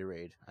thirst. I need like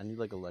Gatorade. I need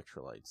like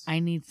electrolytes. I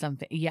need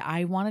something. Yeah,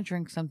 I want to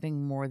drink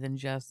something more than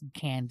just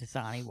canned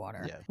Dasani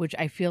water, which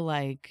I feel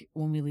like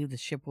when we leave the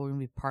ship, we're going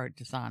to be part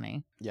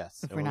Dasani.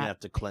 Yes, and we're going to have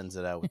to cleanse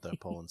it out with the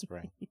Poland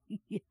Spring.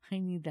 Yeah, I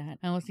need that.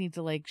 I almost need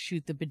to like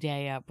shoot the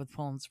bidet up with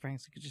Poland Spring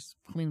so I could just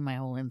clean my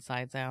whole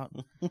insides out.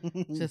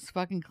 Just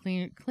fucking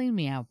clean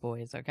me out,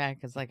 boys, okay?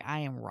 Because like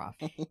I am rough.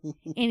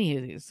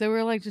 Anywho, so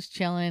we're like just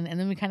chilling, and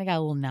then we kind of got a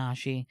little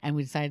noshy, and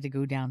we decided to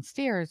go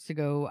downstairs to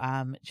go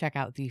check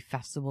out the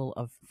Festival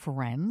of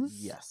Friends.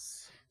 Yes.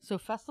 So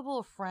Festival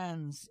of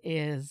Friends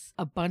is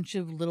a bunch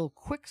of little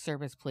quick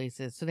service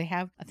places. So they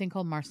have a thing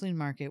called Marceline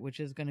Market, which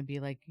is going to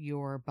be like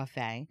your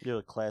buffet.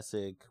 Your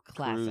classic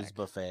cruise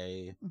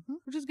buffet. Mm-hmm,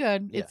 which is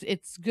good. Yeah.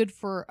 It's good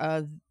for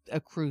a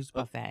cruise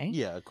buffet.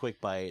 Yeah, a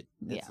quick bite.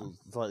 It's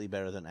slightly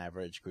better than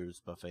average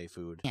cruise buffet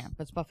food. Yeah,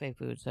 but it's buffet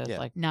food, so it's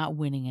like not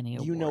winning any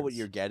awards. You know what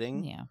you're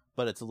getting. Yeah.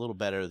 But it's a little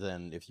better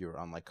than if you were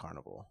on like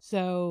Carnival.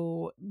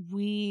 So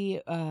we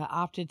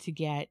opted to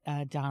get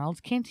Donald's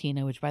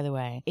Cantina, which by the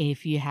way,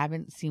 if you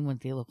haven't seen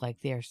what they look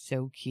like, they are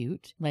so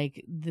cute.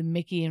 Like the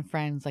Mickey and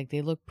Friends, like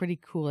they look pretty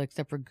cool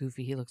except for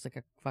Goofy. He looks like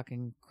a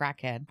fucking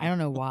crackhead. I don't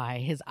know why.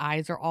 His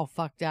eyes are all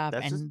fucked up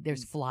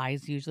there's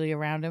flies usually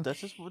around him. That's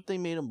just what they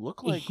made him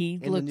look like. He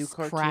in looks the new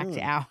cartoon. cracked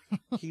out.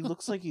 He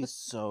looks like he's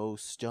so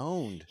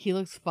stoned. He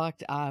looks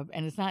fucked up,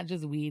 and it's not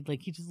just weed.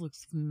 Like he just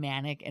looks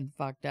manic and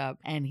fucked up,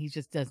 and he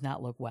just does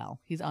not look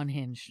well. He's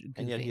unhinged. Goofy.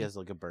 And yet he has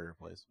like a burger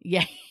place.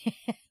 Yeah.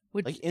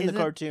 Which like in the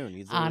cartoon,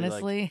 he's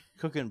honestly like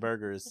cooking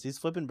burgers. He's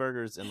flipping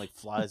burgers and like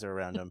flies are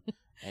around him,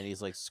 and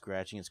he's like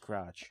scratching his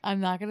crotch.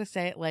 I'm not gonna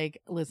say it.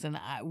 Like, listen,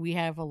 we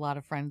have a lot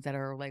of friends that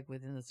are like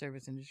within the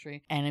service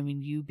industry, and I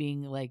mean, you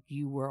being like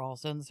you were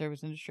also in the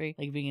service industry,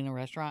 like being in a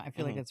restaurant. I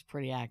feel like that's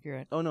pretty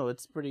accurate. Oh no,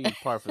 it's pretty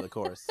par for the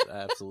course.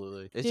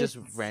 Absolutely, it's just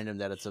random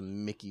that it's a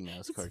Mickey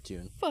Mouse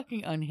cartoon.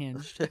 Fucking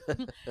unhinged.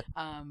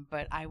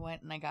 But I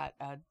went and I got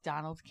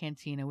Donald's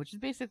Cantina, which is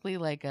basically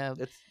like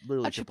it's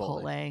literally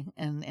Chipotle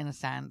in a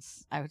sense.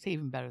 I would say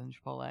even better than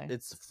Chipotle.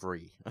 It's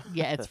free.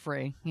 Yeah, it's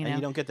free. You know? And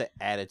you don't get the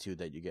attitude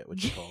that you get with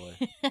Chipotle.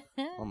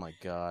 Oh my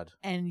god.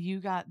 And you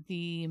got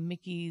the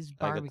Mickey's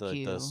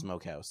barbecue. I got the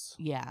smokehouse.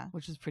 Yeah,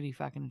 which is pretty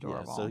fucking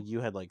adorable. Yeah, so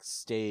you had like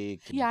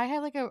steak. Yeah, I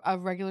had like a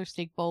regular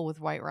steak bowl with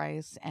white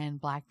rice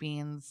and black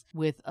beans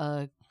with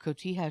a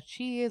cotija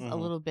cheese, a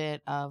little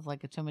bit of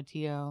like a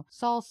tomatillo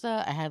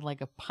salsa. I had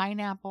like a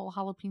pineapple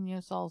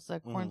jalapeno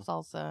salsa, corn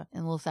salsa,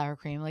 and a little sour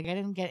cream. Like I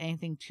didn't get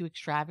anything too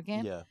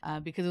extravagant. Yeah.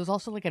 Because it was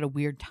also like at a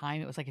weird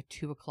time. It was like at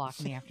 2:00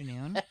 in the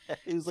afternoon.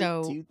 It was like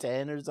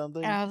 2:10 or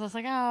something. And I was just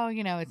like, oh,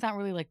 it's not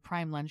really like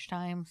prime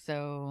lunchtime,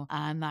 so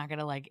I'm not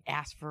gonna like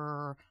ask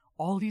for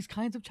all these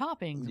kinds of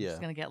toppings. I'm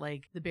just gonna get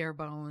like the bare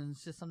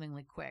bones, just something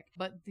like quick.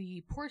 But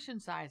the portion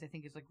size I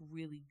think is like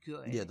really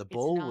good. Yeah, the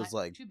bowl was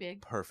like too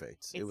big.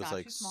 Perfect. It was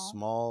like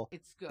small.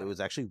 It's good. It was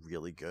actually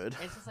really good.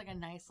 It's just like a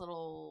nice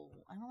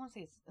little, I don't want to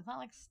say it's not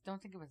like,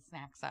 don't think of it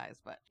snack size,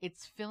 but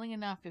it's filling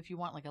enough if you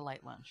want like a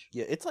light lunch.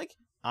 Yeah, it's like,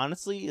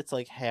 honestly, it's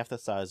like half the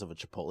size of a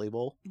Chipotle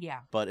bowl. Yeah.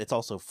 But it's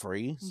also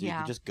free, so you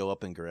can just go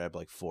up and grab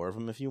like 4 of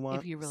them if you want.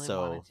 If you really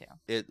wanted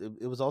to.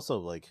 It was also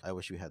like, I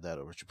wish we had that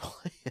over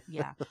Chipotle.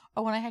 Yeah.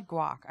 Oh, and I had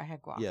guac.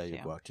 Yeah, you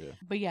had guac too.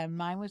 But yeah,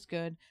 mine was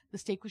good. The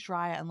steak was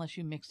dry unless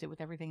you mixed it with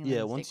everything.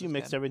 Yeah, once you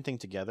mixed everything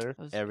together,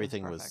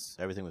 everything was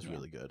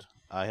really good.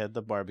 I had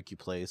the barbecue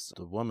place.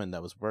 The woman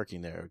that was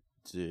working there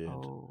did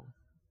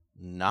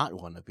not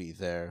want to be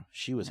there.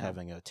 She was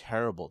having a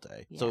terrible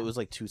day. Yeah. So it was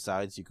like 2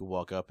 sides you could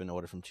walk up and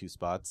order from 2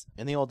 spots,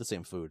 and they all had the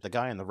same food. The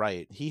guy on the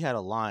right, he had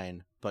a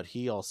line, but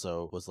he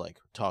also was like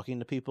talking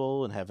to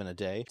people and having a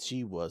day.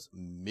 She was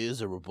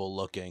miserable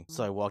looking.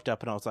 So I walked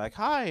up and I was like,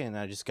 hi. And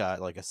I just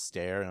got like a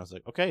stare and I was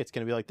like, okay, it's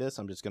going to be like this.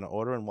 I'm just going to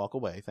order and walk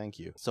away. Thank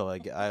you. So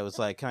I was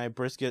like, can I have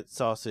brisket,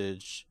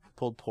 sausage,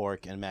 pulled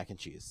pork, and mac and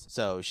cheese?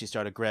 So she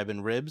started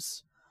grabbing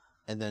ribs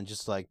and then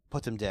just like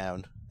put them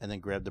down and then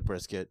grabbed the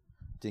brisket,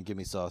 didn't give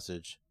me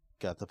sausage,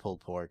 got the pulled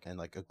pork, and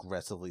like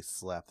aggressively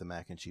slapped the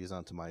mac and cheese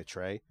onto my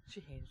tray. She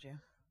hated you.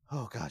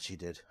 Oh, God, she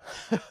did.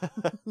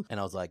 And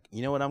I was like,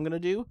 you know what I'm going to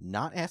do?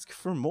 Not ask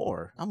for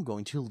more. I'm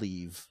going to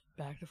leave.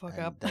 Back the fuck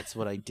up. That's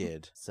what I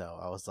did. So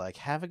I was like,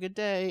 have a good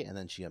day. And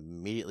then she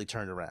immediately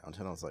turned around.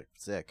 And I was like,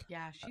 sick.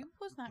 Yeah, she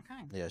was not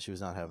kind. Yeah, she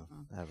was not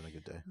having a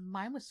good day.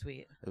 Mine was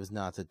sweet. It was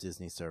not the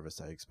Disney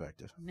service I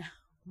expected. No,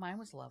 mine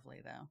was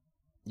lovely, though.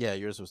 Yeah,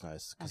 yours was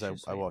nice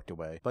because I walked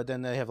away. But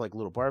then they have like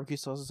little barbecue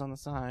sauces on the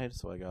side.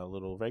 So I got a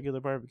little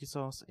regular barbecue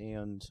sauce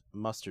and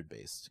mustard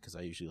based because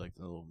I usually like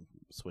the little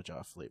switch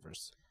off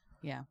flavors.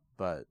 Yeah.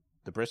 But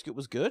the brisket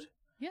was good.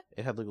 Yeah.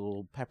 It had like a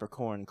little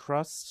peppercorn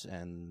crust,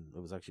 and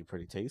it was actually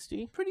pretty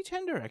tasty. Pretty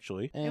tender,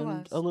 actually. And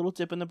was. a little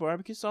dip in the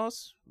barbecue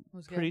sauce. It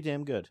was Pretty good.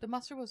 damn good. The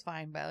mustard was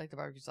fine, but I like the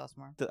barbecue sauce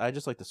more. I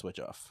just like the switch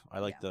off. I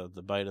like the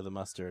bite of the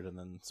mustard and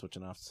then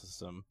switching off to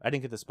some... I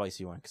didn't get the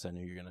spicy one because I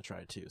knew you were going to try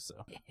it too,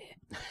 so...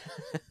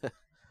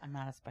 I'm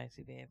not a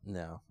spicy babe.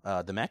 No.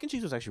 The mac and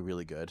cheese was actually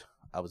really good.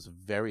 I was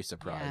very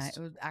surprised.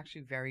 Yeah, it was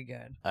actually very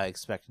good. I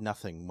expect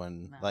nothing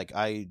when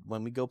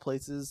when we go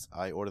places,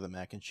 I order the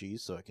mac and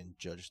cheese so I can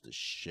judge the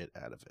shit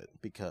out of it,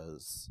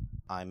 because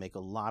I make a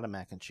lot of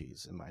mac and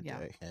cheese in my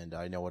day and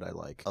I know what I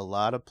like. A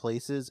lot of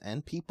places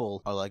and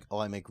people are like, "Oh,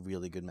 I make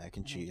really good mac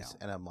and cheese."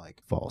 And I'm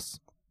like, "False.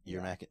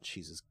 Your mac and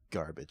cheese is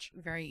garbage."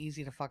 Very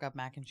easy to fuck up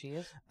mac and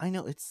cheese. I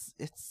know,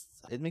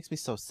 it makes me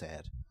so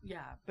sad.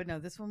 Yeah, but no,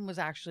 this one was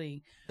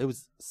actually... It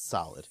was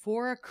solid.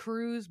 For a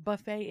cruise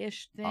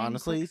buffet-ish thing,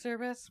 honestly, quick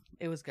service,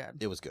 it was good.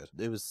 It was good.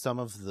 It was some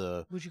of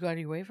the... Would you go out of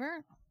your way for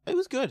it? It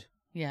was good.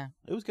 Yeah.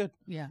 It was good.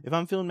 Yeah. If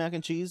I'm feeling mac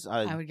and cheese,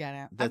 I would get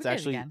it. That's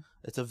actually...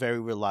 It's a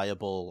very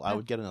reliable... I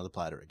would get another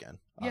platter again,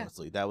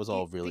 honestly. That was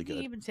all really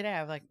good. Even today,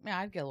 I was like, man,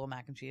 I'd get a little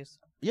mac and cheese.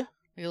 Yeah.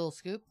 A little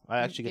scoop. I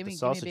actually get the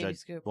sausage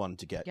I wanted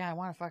to get. Yeah, I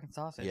want a fucking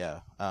sausage.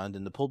 Yeah, and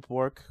then the pulled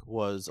pork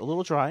was a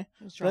little dry.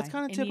 It was dry. That's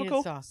kind of typical.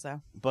 Needed sauce,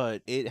 though.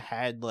 But it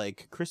had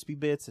like crispy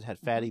bits, it had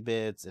fatty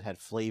bits, it had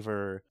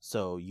flavor.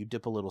 So you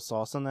dip a little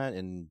sauce on that,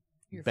 and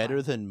You're better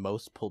fine. than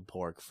most pulled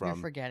pork from You're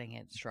forgetting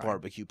it's dry.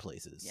 barbecue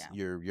places. Yeah.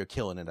 You're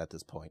killing it at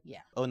this point. Yeah.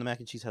 Oh, and the mac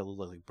and cheese had a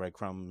little like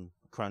breadcrumb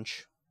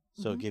crunch.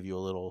 So it gave you a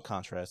little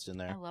contrast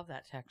in I there. love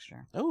that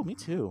texture. Oh, me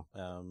too.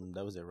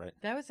 That was it, right?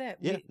 That was it.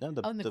 Yeah. And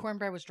the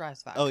cornbread was dry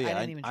as fuck. Oh, yeah.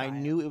 I didn't even try I it.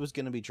 knew it was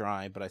going to be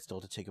dry, but I still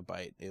had to take a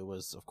bite. It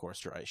was, of course,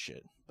 dry as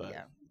shit. But,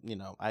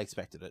 I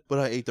expected it. But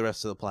I ate the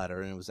rest of the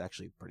platter, and it was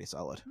actually pretty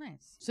solid.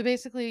 Nice. So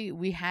basically,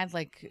 we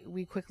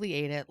quickly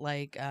ate it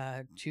like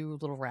two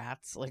little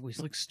rats. Like, we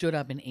stood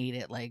up and ate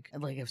it like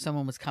if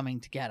someone was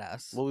coming to get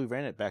us. Well, we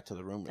ran it back to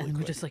the room really and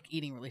quick. we're just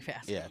eating really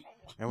fast. Yeah.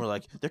 And we're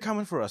like, they're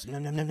coming for us.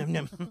 Nom, nom, nom, nom,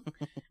 nom.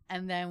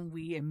 And then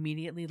we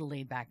immediately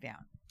laid back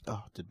down.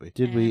 Oh, did we?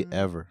 Did we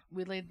ever?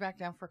 We laid back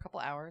down for a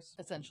couple hours,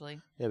 essentially.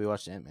 Yeah, we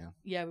watched Ant-Man.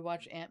 Yeah, we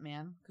watched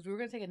Ant-Man because we were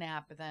going to take a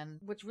nap. But then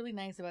what's really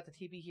nice about the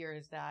TV here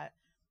is that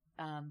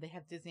they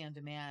have Disney On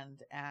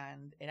Demand,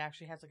 and it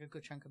actually has a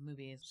good chunk of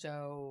movies.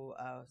 So,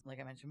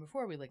 like I mentioned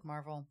before, we like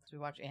Marvel. So we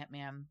watched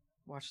Ant-Man.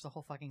 Watch the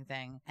whole fucking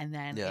thing, and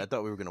then I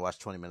thought we were gonna watch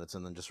 20 minutes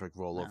and then just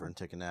roll over and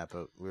take a nap,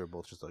 but we were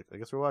both just like, I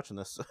guess we're watching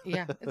this.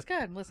 Yeah, it's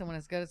good. Listen, when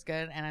it's good, it's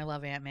good, and I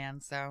love Ant-Man.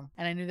 So,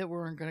 and I knew that we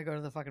weren't gonna go to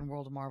the fucking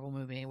World of Marvel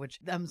movie,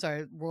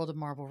 World of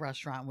Marvel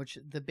restaurant, which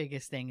the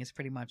biggest thing is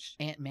pretty much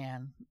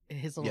Ant-Man,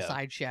 his little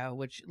sideshow,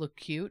 which looked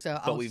cute. So,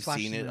 but we've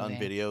seen it on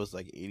videos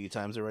 80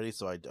 times already,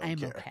 so I don't care.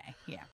 I'm okay. Yeah,